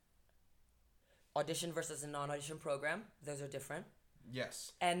to audition versus a non-audition program. Those are different.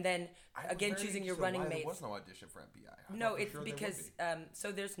 Yes. And then again, choosing your running mates. There was no audition for MPI. No, it's because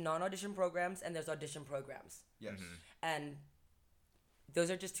so there's non-audition programs and there's audition programs. Yes. Mm-hmm. And those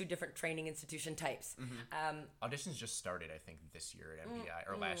are just 2 different training institution types. Mm-hmm. Auditions just started, I think, this year at MPI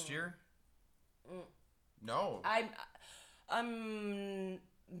or last year. No. I'm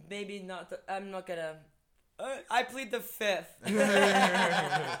maybe not. I'm not gonna. I plead the 5th.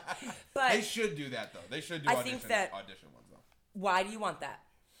 But they should do that though. They should do audition ones though. Why do you want that?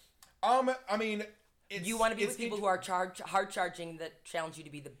 I mean, you want to be with people who are hard charging, that challenge you to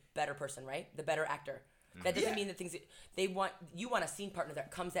be the better person, right? The better actor. That doesn't mean the things that you want a scene partner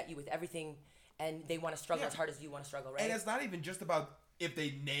that comes at you with everything, and they want to struggle as hard as you want to struggle, right? And it's not even just about if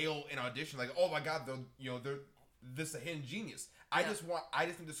they nail an audition, like, oh my God, they're this a hidden genius. I just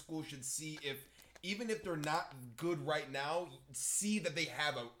think the school should see even if they're not good right now, see that they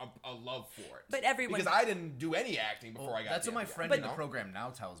have a love for it. But everyone, because I didn't do any acting before I got. That's what my friend in the program now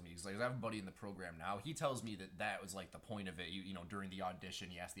tells me. Because I have a buddy in the program now. He tells me that was like the point of it. You know, during the audition,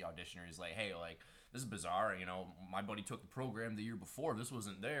 he asked the auditioner, he's like, "Hey, like, this is bizarre. You know, my buddy took the program the year before. This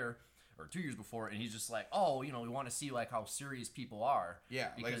wasn't there." Or 2 years before, and he's just like, "Oh, we want to see like how serious people are." Yeah,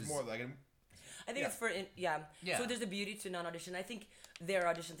 because, like it's more like. I think it's for So there's a beauty to non-audition. I think their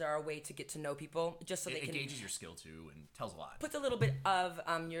auditions are a way to get to know people, just so they can. It gauges your skill too, and tells a lot. Puts a little bit of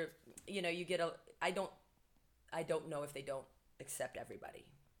you get a. I don't know if they don't accept everybody.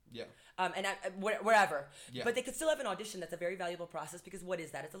 Yeah. And wherever. Yeah. But they could still have an audition. That's a very valuable process, because what is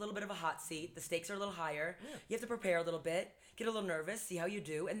that? It's a little bit of a hot seat. The stakes are a little higher. Yeah. You have to prepare a little bit, get a little nervous, see how you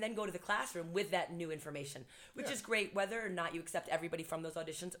do, and then go to the classroom with that new information, which is great, whether or not you accept everybody from those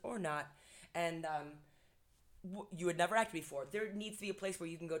auditions or not. And you had never acted before. There needs to be a place where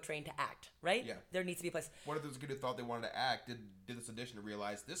you can go train to act, right? Yeah. There needs to be a place. What if those kids who thought they wanted to act did this audition to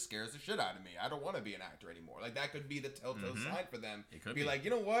realize this scares the shit out of me? I don't want to be an actor anymore. Like, that could be the telltale sign for them. It could be like, you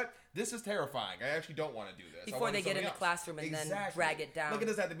know what? This is terrifying. I actually don't want to do this. Before they get in the classroom and then drag it down. Like, it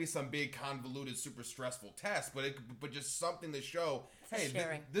doesn't have to be some big, convoluted, super stressful test, but just something to show,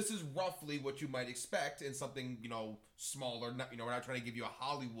 hey, this is roughly what you might expect in something, smaller. Not, we're not trying to give you a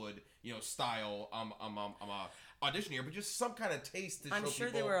Hollywood, style audition here, but just some kind of taste to show people. I'm sure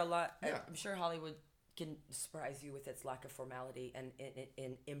there were a lot. Yeah. I'm sure Hollywood can surprise you with its lack of formality and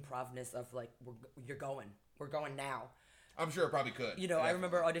in improvness of like, we're going now. I'm sure it probably could. I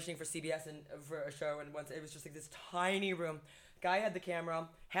remember auditioning for CBS and for a show, and once it was just like this tiny room. Guy had the camera,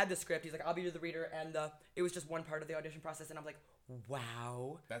 had the script. He's like, "I'll be the reader," and it was just one part of the audition process, and I'm like,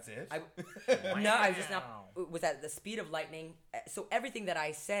 wow. That's it? No, I was just not. Was at the speed of lightning. So everything that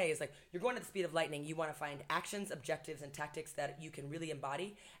I say is like, you're going at the speed of lightning. You want to find actions, objectives, and tactics that you can really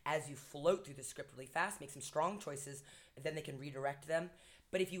embody as you float through the script really fast. Make some strong choices, then they can redirect them.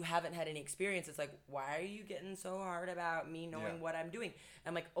 But if you haven't had any experience, it's like, why are you getting so hard about me knowing what I'm doing?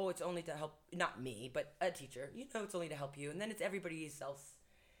 I'm like, oh, it's only to help, not me, but a teacher. You know, it's only to help you. And then it's everybody else.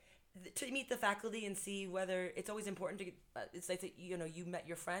 To meet the faculty and see whether it's always important to get, it's like, you know, you met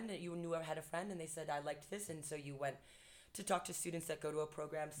your friend and you knew I had a friend and they said, I liked this. And so you went to talk to students that go to a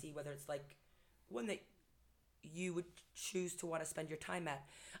program, see whether it's like one that you would choose to want to spend your time at.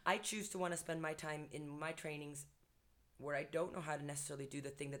 I choose to want to spend my time in my trainings where I don't know how to necessarily do the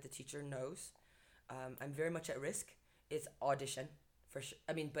thing that the teacher knows. I'm very much at risk. It's audition, for sure.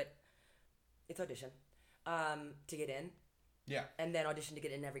 I mean, but it's audition to get in. Yeah. And then audition to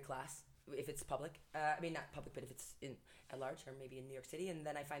get in every class, if it's public. I mean, not public, but if it's in at large or maybe in New York City. And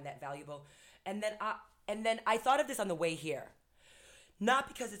then I find that valuable. And then I thought of this on the way here. Not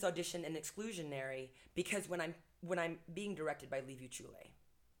because it's audition and exclusionary, because when I'm being directed by Liviu Chule,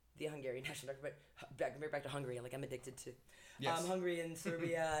 the Hungarian national director, but back to Hungary, like I'm addicted to Hungary and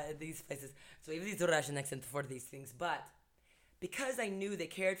Serbia, these places. So even these Russian accent for these things. But because I knew they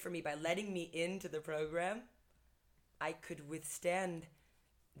cared for me by letting me into the program, I could withstand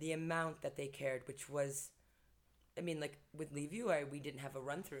the amount that they cared, which was, I mean, like with Liviu, we didn't have a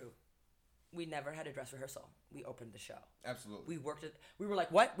run through. We never had a dress rehearsal. We opened the show. Absolutely. We worked it. We were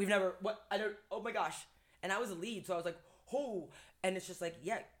like, what? I don't, oh my gosh. And I was a lead, so I was like, oh. And it's just like,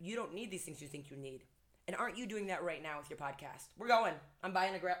 yeah, you don't need these things you think you need. And aren't you doing that right now with your podcast? We're going. I'm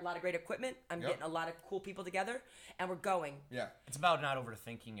buying a lot of great equipment. I'm getting a lot of cool people together, and we're going. Yeah. It's about not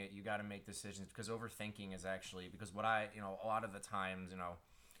overthinking it. You got to make decisions, because overthinking is actually, because what I, a lot of the times,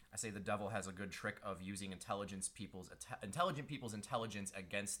 I say the devil has a good trick of using intelligent people's intelligence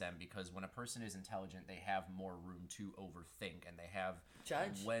against them, because when a person is intelligent, they have more room to overthink, and they have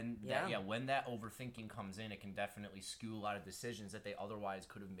judge. When that overthinking comes in, it can definitely skew a lot of decisions that they otherwise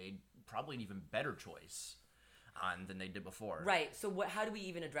could have made probably an even better choice on than they did before. Right. So how do we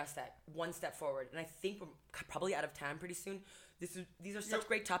even address that one step forward? And I think we're probably out of time pretty soon. These are such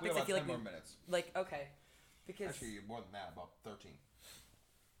great topics. We have I feel 10 like more minutes. Like, okay, because actually more than that, about 13.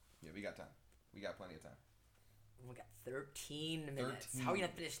 Yeah, we got time. We got plenty of time. We got 13 minutes. How are you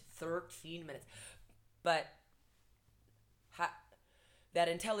gonna finish 13 minutes? But that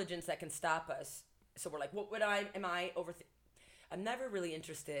intelligence that can stop us. So we're like, am I overthinking? I'm never really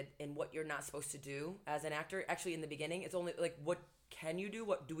interested in what you're not supposed to do as an actor. Actually, in the beginning, it's only like, what can you do?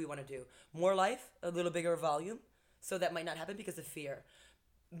 What do we want to do? More life, a little bigger volume. So that might not happen because of fear.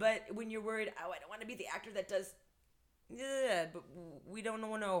 But when you're worried, I don't want to be the actor that does. Yeah, but we don't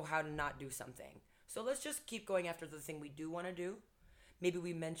know how to not do something. So let's just keep going after the thing we do want to do. Maybe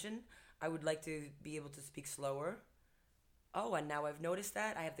we mention, I would like to be able to speak slower. Oh, and now I've noticed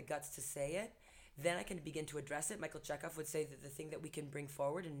that. I have the guts to say it. Then I can begin to address it. Michael Chekhov would say that the thing that we can bring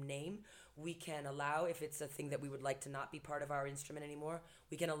forward and name, we can allow, if it's a thing that we would like to not be part of our instrument anymore,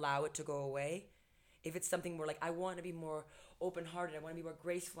 we can allow it to go away. If it's something where, like, I want to be more open-hearted, I want to be more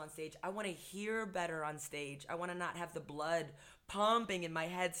graceful on stage, I want to hear better on stage, I want to not have the blood pumping in my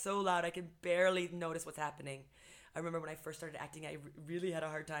head so loud I can barely notice what's happening. I remember when I first started acting, I really had a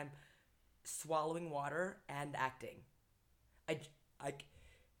hard time swallowing water and acting.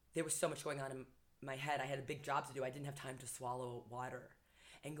 There was so much going on in my head. I had a big job to do. I didn't have time to swallow water.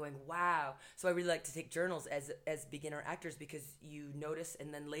 And going, wow. So I really like to take journals as beginner actors, because you notice,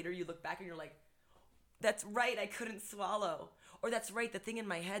 and then later you look back and you're like, that's right, I couldn't swallow. Or that's right, the thing in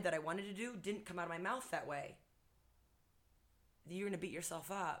my head that I wanted to do didn't come out of my mouth that way. You're going to beat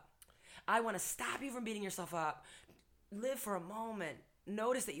yourself up. I want to stop you from beating yourself up. Live for a moment.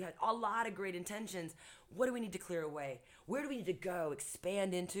 Notice that you had a lot of great intentions. What do we need to clear away? Where do we need to go,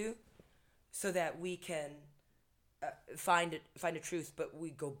 expand into, so that we can find a truth, but we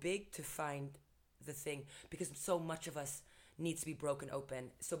go big to find the thing, because so much of us needs to be broken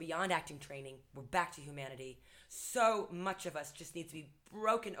open. So beyond acting training, we're back to humanity. So much of us just needs to be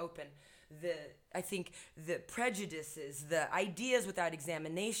broken open. I think the prejudices, the ideas without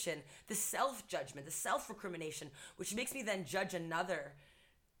examination, the self-judgment, the self-recrimination, which makes me then judge another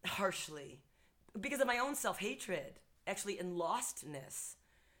harshly because of my own self-hatred, actually, and lostness.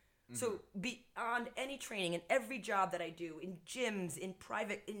 Mm-hmm. So beyond any training and every job that I do, in gyms, in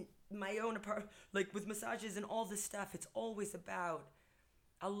private, in my own apartment, like with massages and all this stuff, it's always about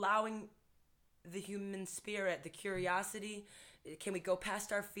allowing the human spirit, the curiosity, Can we go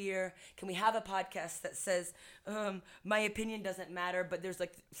past our fear? Can we have a podcast that says, my opinion doesn't matter? But there's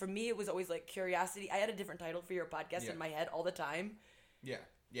like, for me, it was always like curiosity. I had a different title for your podcast in my head all the time. Yeah.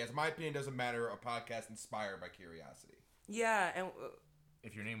 Yes, my opinion doesn't matter. A podcast inspired by curiosity. Yeah. And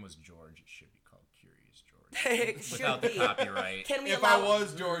if your name was George, it should be called Curious George. Without the copyright. Can we if allow... I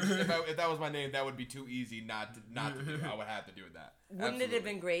was George, if that was my name, that would be too easy not to do. I would have to do that. Wouldn't it have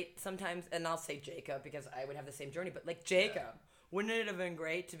been great sometimes, and I'll say Jacob because I would have the same journey, but like Jacob, wouldn't it have been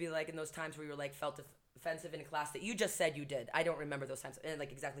great to be like in those times where you were like felt offensive in class that you just said you did? I don't remember those times,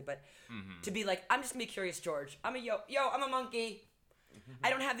 like exactly, but to be like, I'm just gonna be Curious George. I'm a monkey. I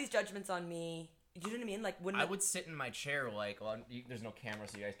don't have these judgments on me. You know what I mean? Like, I would sit in my chair like, well, there's no camera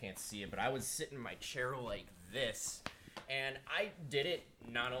so you guys can't see it, but I would sit in my chair like this, and I did it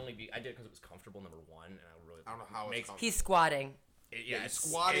not only I did it because it was comfortable, number one, and I don't know how it's he's squatting. It's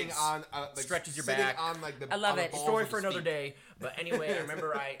squatting on like, stretches your back on like the. I love it. Story for another day. But anyway, I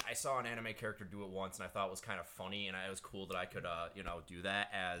remember I saw an anime character do it once, and I thought it was kind of funny, and it was cool that I could do that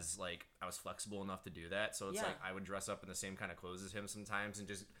as like I was flexible enough to do that. So it's like I would dress up in the same kind of clothes as him sometimes, and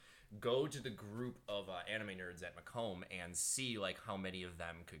just go to the group of anime nerds at Macomb and see like how many of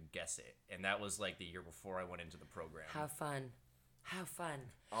them could guess it. And that was like the year before I went into the program. How fun.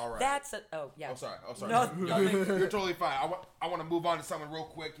 All right. That's a... Oh, yeah. Oh, sorry. No, You're totally fine. I want to move on to something real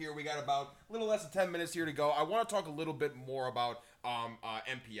quick here. We got about a little less than 10 minutes here to go. I want to talk a little bit more about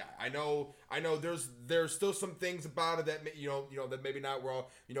MPI. I know there's still some things about it that that maybe not we're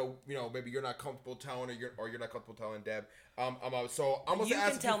all maybe you're not comfortable telling or you're not comfortable telling Deb. So I'm going to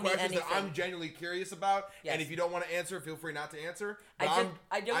ask you questions that I'm genuinely curious about, and if you don't want to answer, feel free not to answer. I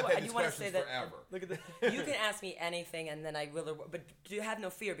do want to say that. Forever. Look at this. You can ask me anything, and then I will. But do have no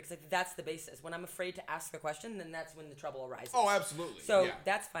fear because like, that's the basis. When I'm afraid to ask the question, then that's when the trouble arises. Oh, absolutely. So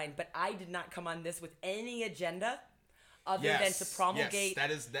that's fine. But I did not come on this with any agenda. Other than to promulgate.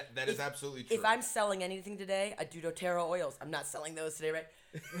 Yes, that is absolutely true. If I'm selling anything today, I do doTERRA oils. I'm not selling those today, right?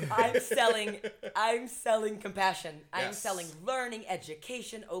 I'm selling compassion. I'm selling learning,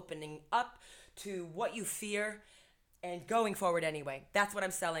 education, opening up to what you fear, and going forward anyway. That's what I'm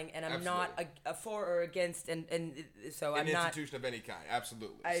selling, and I'm not for or against, and so I'm not... An institution of any kind,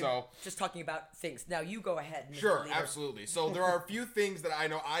 absolutely. I'm just talking about things. Now you go ahead. Mr. Sure, Leader. absolutely. So there are a few things that I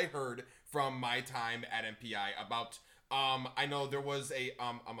know I heard from my time at MPI about... I know there was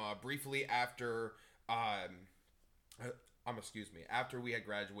briefly after, after we had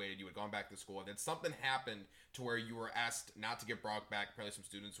graduated, you had gone back to school, and then something happened to where you were asked not to get brought back. Apparently some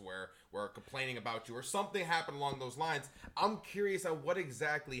students were complaining about you, or something happened along those lines. I'm curious on what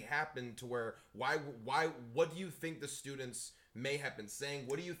exactly happened to where, what do you think the students may have been saying?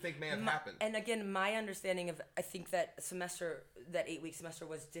 What do you think may have happened? And again, my understanding of, I think that 8-week semester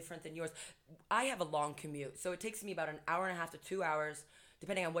was different than yours. I have a long commute, so it takes me about an hour and a half to 2 hours,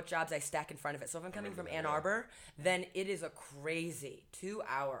 depending on what jobs I stack in front of it. So if I'm coming from Ann Arbor, then it is a crazy 2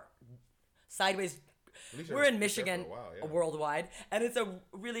 hour sideways. We're in Michigan, worldwide, and it's a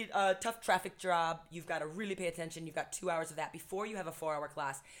really tough traffic job. You've got to really pay attention. You've got 2 hours of that before you have a 4-hour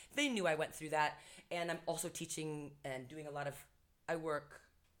class. They knew I went through that, and I'm also teaching and doing a lot of. I work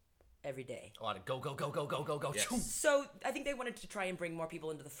every day. A lot of go. Yes. So I think they wanted to try and bring more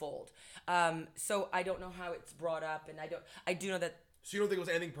people into the fold. So I don't know how it's brought up, and I do know that. So you don't think it was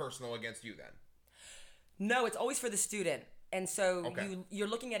anything personal against you then? No, it's always for the student, and so you're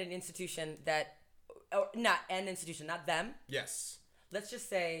looking at an institution that. Or not an institution, not them. Yes. Let's just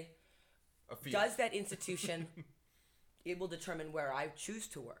say, does that institution, it will determine where I choose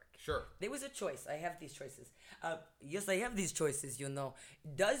to work. Sure. There was a choice. I have these choices. Yes, I have these choices,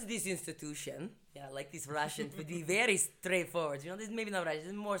 Does this institution, like these Russians, would be very straightforward. This is maybe not Russian, this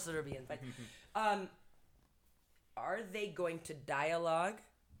is more Serbian. But are they going to dialogue,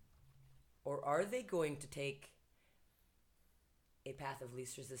 or are they going to take a path of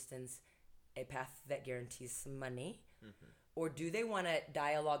least resistance, a path that guarantees some money, or do they want to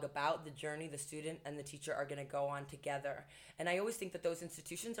dialogue about the journey the student and the teacher are going to go on together? And I always think that those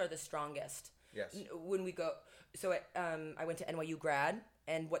institutions are the strongest. Yes. When we go, so I went to NYU grad,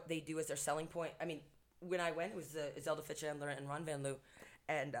 and what they do is their selling point. I mean, when I went, it was Zelda Fitzchandler and Ron Van Loo,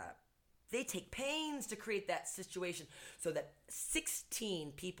 and they take pains to create that situation so that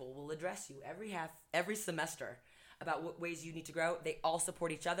 16 people will address you every semester about what ways you need to grow. They all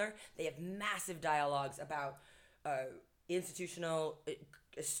support each other. They have massive dialogues about institutional,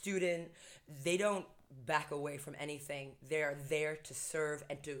 student. They don't back away from anything. They're there to serve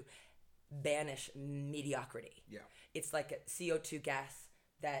and to banish mediocrity. Yeah. It's like a CO2 gas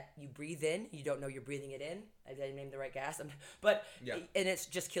that you breathe in. You don't know you're breathing it in. I didn't name the right gas. And it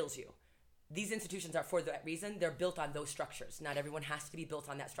just kills you. these institutions are for that reason. They're built on those structures. Not everyone has to be built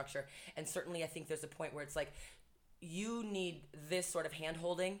on that structure. And certainly I think there's a point where it's like, you need this sort of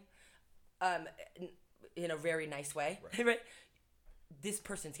hand-holding in a very nice way. Right? This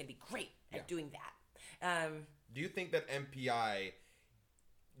person's going to be great at doing that. Do you think that MPI...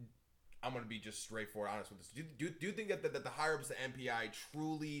 I'm going to be just straightforward honest with this. Do you think that the higher-ups at MPI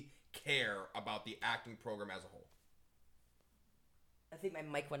truly care about the acting program as a whole? I think my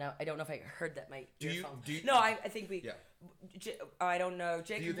mic went out. I don't know if I heard that my earphone. No, I think we... Yeah. I don't know.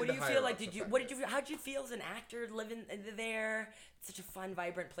 Jake, what do you feel like? How did you feel as an actor living there? It's such a fun,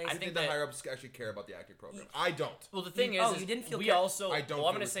 vibrant place. I think the higher-ups actually care about the acting program. I don't. Well, the thing is you didn't feel we care? also... I don't Well,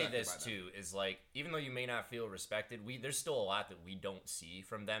 I'm going feel to say this, respected by too, is like, even though you may not feel respected, there's still a lot that we don't see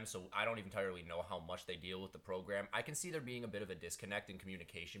from them, so I don't entirely know how much they deal with the program. I can see there being a bit of a disconnect in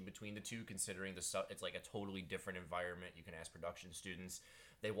communication between the two, considering it's like a totally different environment. You can ask production students.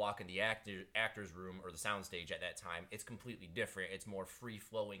 They walk in the actor's room or the soundstage at that time. It's completely different. It's more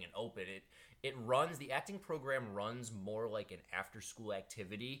free-flowing and open. The acting program runs more like an after-school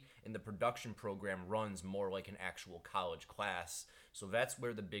activity, and the production program runs more like an actual college class. So that's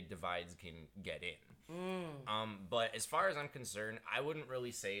where the big divides can get in. But as far as I'm concerned, I wouldn't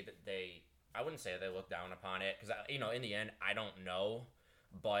say that they look down upon it, because in the end, I don't know.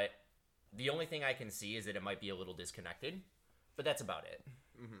 But the only thing I can see is that it might be a little disconnected. But that's about it.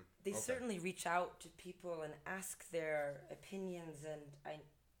 Mm-hmm. They certainly reach out to people and ask their opinions and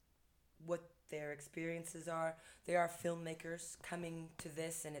what their experiences are. They are filmmakers coming to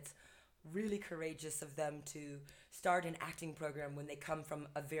this, and it's really courageous of them to start an acting program when they come from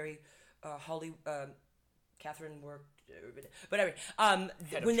a very Catherine worked, but anyway,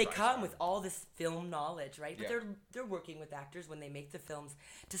 when they come with all this film knowledge, right? But they're working with actors when they make the films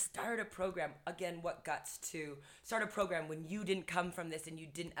to start a program. Again, what guts to start a program when you didn't come from this and you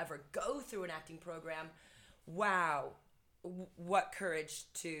didn't ever go through an acting program. Wow, what courage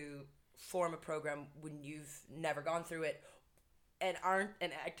to form a program when you've never gone through it and aren't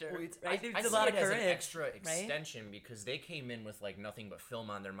an actor, right? I It's a see lot it of as courage, an extra right? extension because they came in with like nothing but film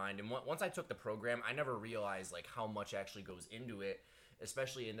on their mind, and once I took the program, I never realized like how much actually goes into it,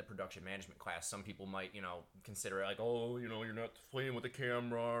 especially in the production management class. Some people might, consider it like, oh, you're not playing with the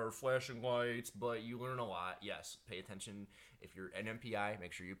camera or flashing lights, but you learn a lot. Yes, pay attention. If you're an MPI,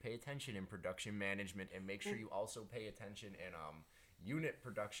 make sure you pay attention in production management, and make sure you also pay attention in unit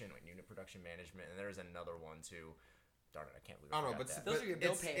production management, and there's another one too. Darn it, I can't believe I forgot that. Those are your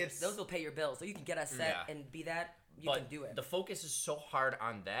bill payers. Those will pay your bills. So you can get a set and be that. You can do it. The focus is so hard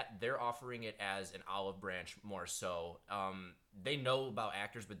on that. They're offering it as an olive branch more so. They know about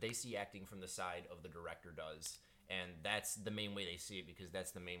actors, but they see acting from the side of the director does. And that's the main way they see it because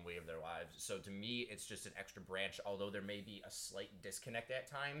that's the main way of their lives. So to me, it's just an extra branch, although there may be a slight disconnect at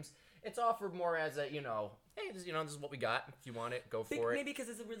times. It's offered more as a, hey, this is what we got. If you want it, go for it. Maybe because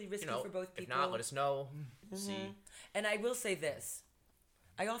it's really risky for both people. If not, let us know. Mm-hmm. See. And I will say this.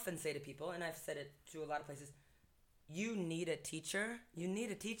 I often say to people, and I've said it to a lot of places, you need a teacher. You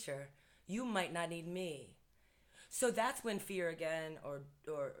need a teacher. You might not need me. So that's when fear again or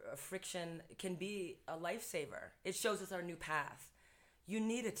a friction can be a lifesaver. It shows us our new path. You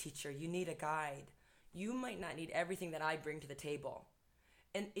need a teacher. You need a guide. You might not need everything that I bring to the table.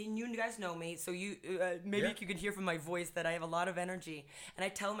 And you guys know me, so you you can hear from my voice that I have a lot of energy. And I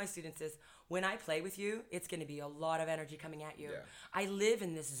tell my students this, when I play with you, it's going to be a lot of energy coming at you. Yeah. I live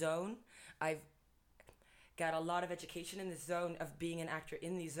in this zone. I've got a lot of education in this zone of being an actor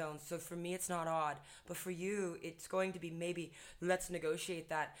in these zones. So for me, it's not odd. But for you, it's going to be maybe let's negotiate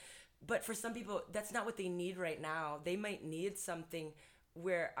that. But for some people, that's not what they need right now. They might need something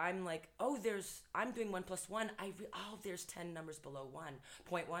where I'm like, I'm doing 1 + 1. There's 10 numbers below 1.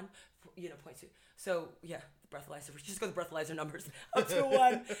 0.1, 0.2. So yeah, the breathalyzer. We just go the breathalyzer numbers up to 1.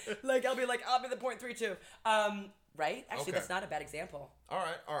 I'll be the 0.32. Right? Actually, That's not a bad example. All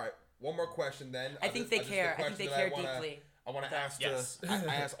right. One more question then. I think they care. I think they care deeply. I want to ask. Yes.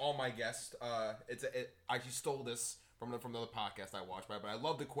 I ask all my guests. I actually stole this from another podcast I watched, but I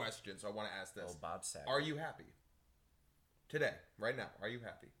love the question, so I want to ask this. Oh, Bob Saget. Are you happy? Today, right now, are you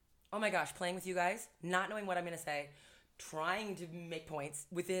happy? Oh my gosh, playing with you guys, not knowing what I'm going to say, trying to make points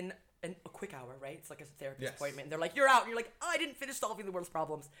within a quick hour, right? It's like a therapist appointment. And they're like, you're out. And you're like, I didn't finish solving the world's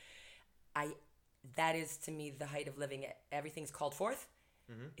problems. That is, to me, the height of living it. Everything's called forth.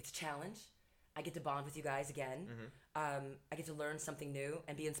 Mm-hmm. It's a challenge. I get to bond with you guys again. Mm-hmm. I get to learn something new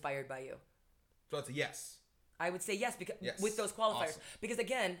and be inspired by you. So it's a yes. I would say yes, because with those qualifiers. Awesome. Because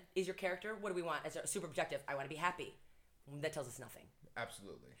again, is your character, what do we want? As a super objective, I want to be happy. That tells us nothing.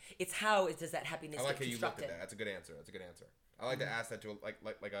 Absolutely. It's how does that happiness get constructed. I like how you looked at that. That's a good answer. I like to ask that to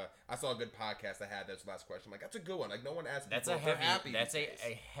I saw a good podcast that had this last question. I'm like, that's a good one. Like no one asked. That's people if they're happy. That's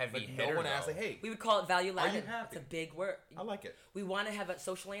a heavy like, hitter. No one though. asked. Like, hey, we would call it value are you laden. happy? It's a big word. I like it. We want to have a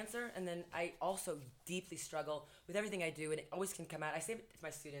social answer, and then I also deeply struggle with everything I do, and it always can come out. I say it to my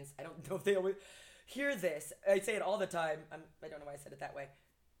students. I don't know if they always hear this. I say it all the time. I don't know why I said it that way.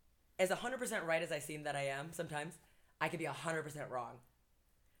 As 100% right as I seem that I am, sometimes I could be 100% wrong.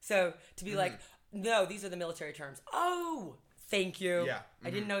 So to be like, no, these are the military terms. Oh, thank you. Yeah. I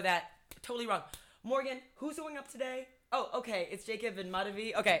didn't know that. Totally wrong. Morgan, who's going up today? Oh, okay. It's Jacob and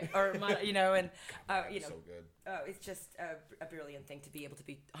Madhavi. Okay, or and So good. it's just a brilliant thing to be able to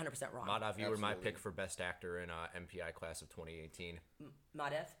be 100% wrong. Madhav, you were my pick for best actor in MPI class of 2018.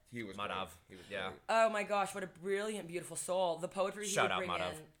 Madhav. He was Madhav. great. He was Yeah. great. Oh my gosh, what a brilliant, beautiful soul. The poetry he Shout would out, bring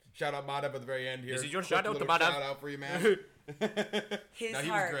Madhav. in. Shout out Madhav at the very end here. This is your Quick shout out to little Madhav. Shout out for you, man. His No, he was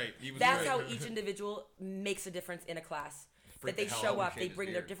heart. great. He was That's great. how each individual makes a difference in a class. Freak That they the hell show out when up, he they shaved his bring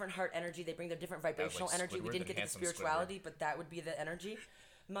their beard. different heart energy, they bring their different vibrational like energy. We Squidward, didn't the get the handsome spirituality, but that would be the energy.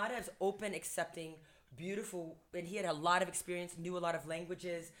 Madhav's open, accepting, beautiful, and he had a lot of experience, knew a lot of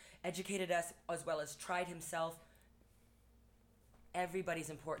languages, educated us as well as tried himself. Everybody's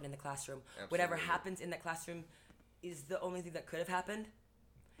important in the classroom. Whatever Absolutely. happens in that classroom is the only thing that could have happened.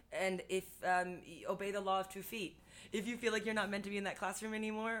 And if you obey the law of 2 feet, if you feel like you're not meant to be in that classroom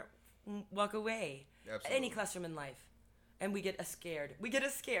anymore, walk away. Absolutely. Any classroom in life. And we get scared. So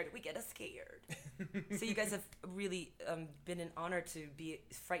you guys have really been an honor to be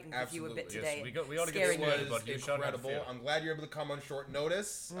frightened with you a bit Absolutely. today. Yes, we ought to get Scaring It you. started. was But you showed how to incredible. feel. I'm glad you're able to come on short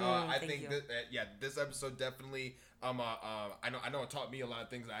notice. I thank think you. that this episode definitely I know it taught me a lot of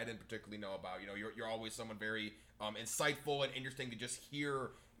things that I didn't particularly know about. You know, you're always someone very insightful and interesting to just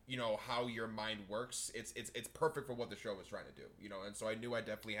hear. You know how your mind works. It's perfect for what the show is trying to do. You know, and so I knew I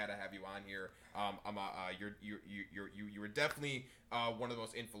definitely had to have you on here. You were definitely one of the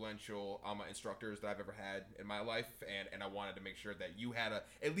most influential instructors that I've ever had in my life, and I wanted to make sure that you had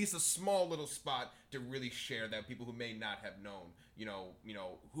at least a small little spot to really share that people who may not have known, you know,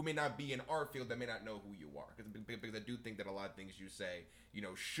 who may not be in our field, that may not know who you are, because I do think that a lot of things you say, you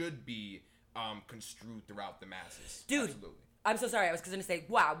know, should be construed throughout the masses. Dude. Absolutely. I'm so sorry. I was going to say,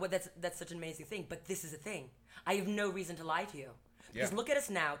 wow, well, that's such an amazing thing. But this is a thing. I have no reason to lie to you. Because Yeah. look at us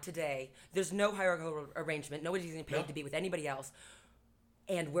now, today. There's no hierarchical arrangement. Nobody's getting paid No. to be with anybody else.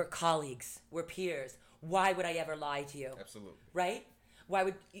 And we're colleagues. We're peers. Why would I ever lie to you? Absolutely. Right?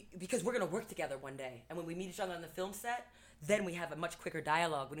 Because we're going to work together one day. And when we meet each other on the film set, then we have a much quicker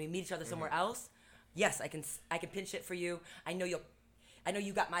dialogue. When we meet each other somewhere else, yes, I can pin shit for you. I know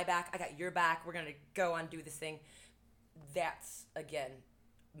you got my back. I got your back. We're going to go on do this thing. That's, again,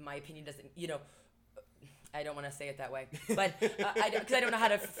 my opinion doesn't, I don't want to say it that way, but because I don't know how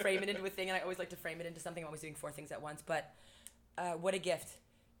to frame it into a thing, and I always like to frame it into something. I'm always doing 4 things at once, but what a gift.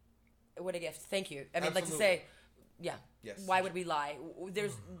 What a gift. Thank you. I mean, I'd like to say, yeah. Yes. Why would we lie?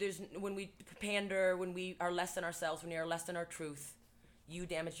 There's when we pander, when we are less than ourselves, when we are less than our truth, you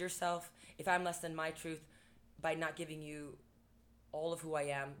damage yourself. If I'm less than my truth by not giving you all of who I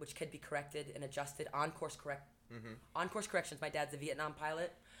am, which could be corrected and adjusted, on course corrections. My dad's a Vietnam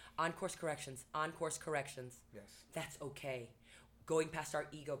pilot. On course corrections. Yes. That's okay. Going past our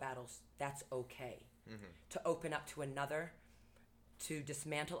ego battles, that's okay. To open up to another, to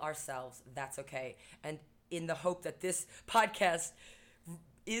dismantle ourselves, that's okay. And in the hope that this podcast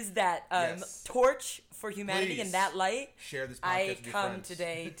is that Yes. torch for humanity Please and that light, share this podcast I with your come friends.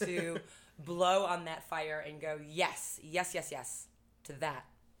 today to blow on that fire and go, yes to that.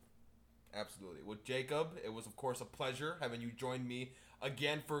 Absolutely. Well, Jacob, it was of course a pleasure having you join me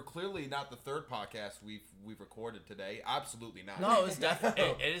again for clearly not the third podcast we've recorded today. Absolutely not. No,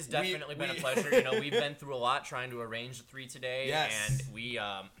 it has definitely been a pleasure. You know, we've been through a lot trying to arrange the 3 today, Yes. and we,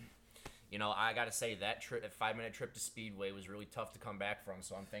 I got to say that 5-minute trip to Speedway was really tough to come back from.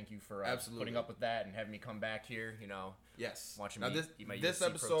 So I'm thank you for Absolutely. putting up with that and having me come back here. You know, Yes. Watching now me this eat my this UFC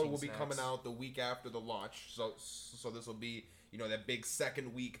episode protein will be snacks. coming out the week after the launch. So this will be that big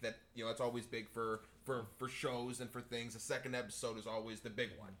second week that it's always big for shows and for things. The second episode is always the big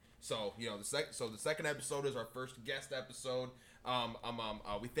one. So the second episode is our first guest episode.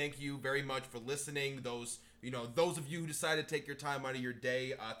 We thank you very much for listening. Those of you who decided to take your time out of your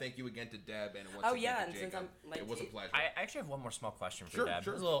day. Thank you again to Deb and once again to and since Jacob. I'm It was a pleasure. I actually have one more small question for Sure, Deb.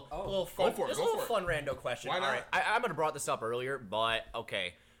 sure. It's a little fun. for it, Just go a little for it. fun rando question. Why not? All right, I might have brought this up earlier, but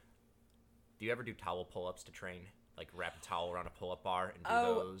okay. Do you ever do towel pull-ups to train? Like wrap a towel around a pull-up bar and do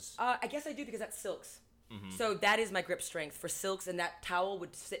those? I guess I do because that's silks. So that is my grip strength for silks, and that towel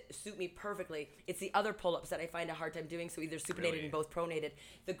would suit me perfectly. It's the other pull-ups that I find a hard time doing, so either supinated and both pronated.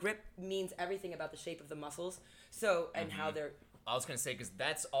 The grip means everything about the shape of the muscles, and how they're... I was going to say, because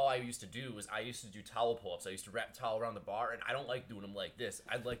that's all I used to do, was I used to do towel pull-ups. I used to wrap towel around the bar, and I don't like doing them like this.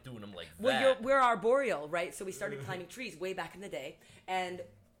 I like doing them like that. Well, we're arboreal, right? So we started climbing trees way back in the day, and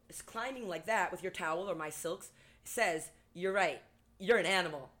climbing like that with your towel or my silks says, you're right, you're an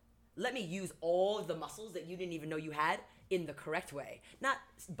animal. Let me use all of the muscles that you didn't even know you had in the correct way. Not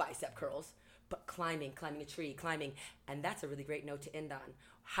bicep curls, but climbing a tree, climbing. And that's a really great note to end on.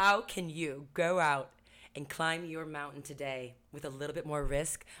 How can you go out and climb your mountain today with a little bit more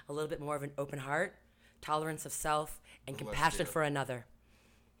risk, a little bit more of an open heart, tolerance of self, and compassion for another?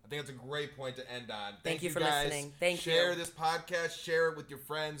 I think that's a great point to end on. Thank you for guys. listening. Thank you. Share this podcast. Share it with your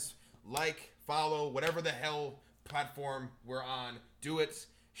friends. Like, follow, whatever the hell platform we're on. Do it.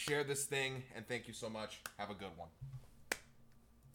 Share this thing. And thank you so much. Have a good one.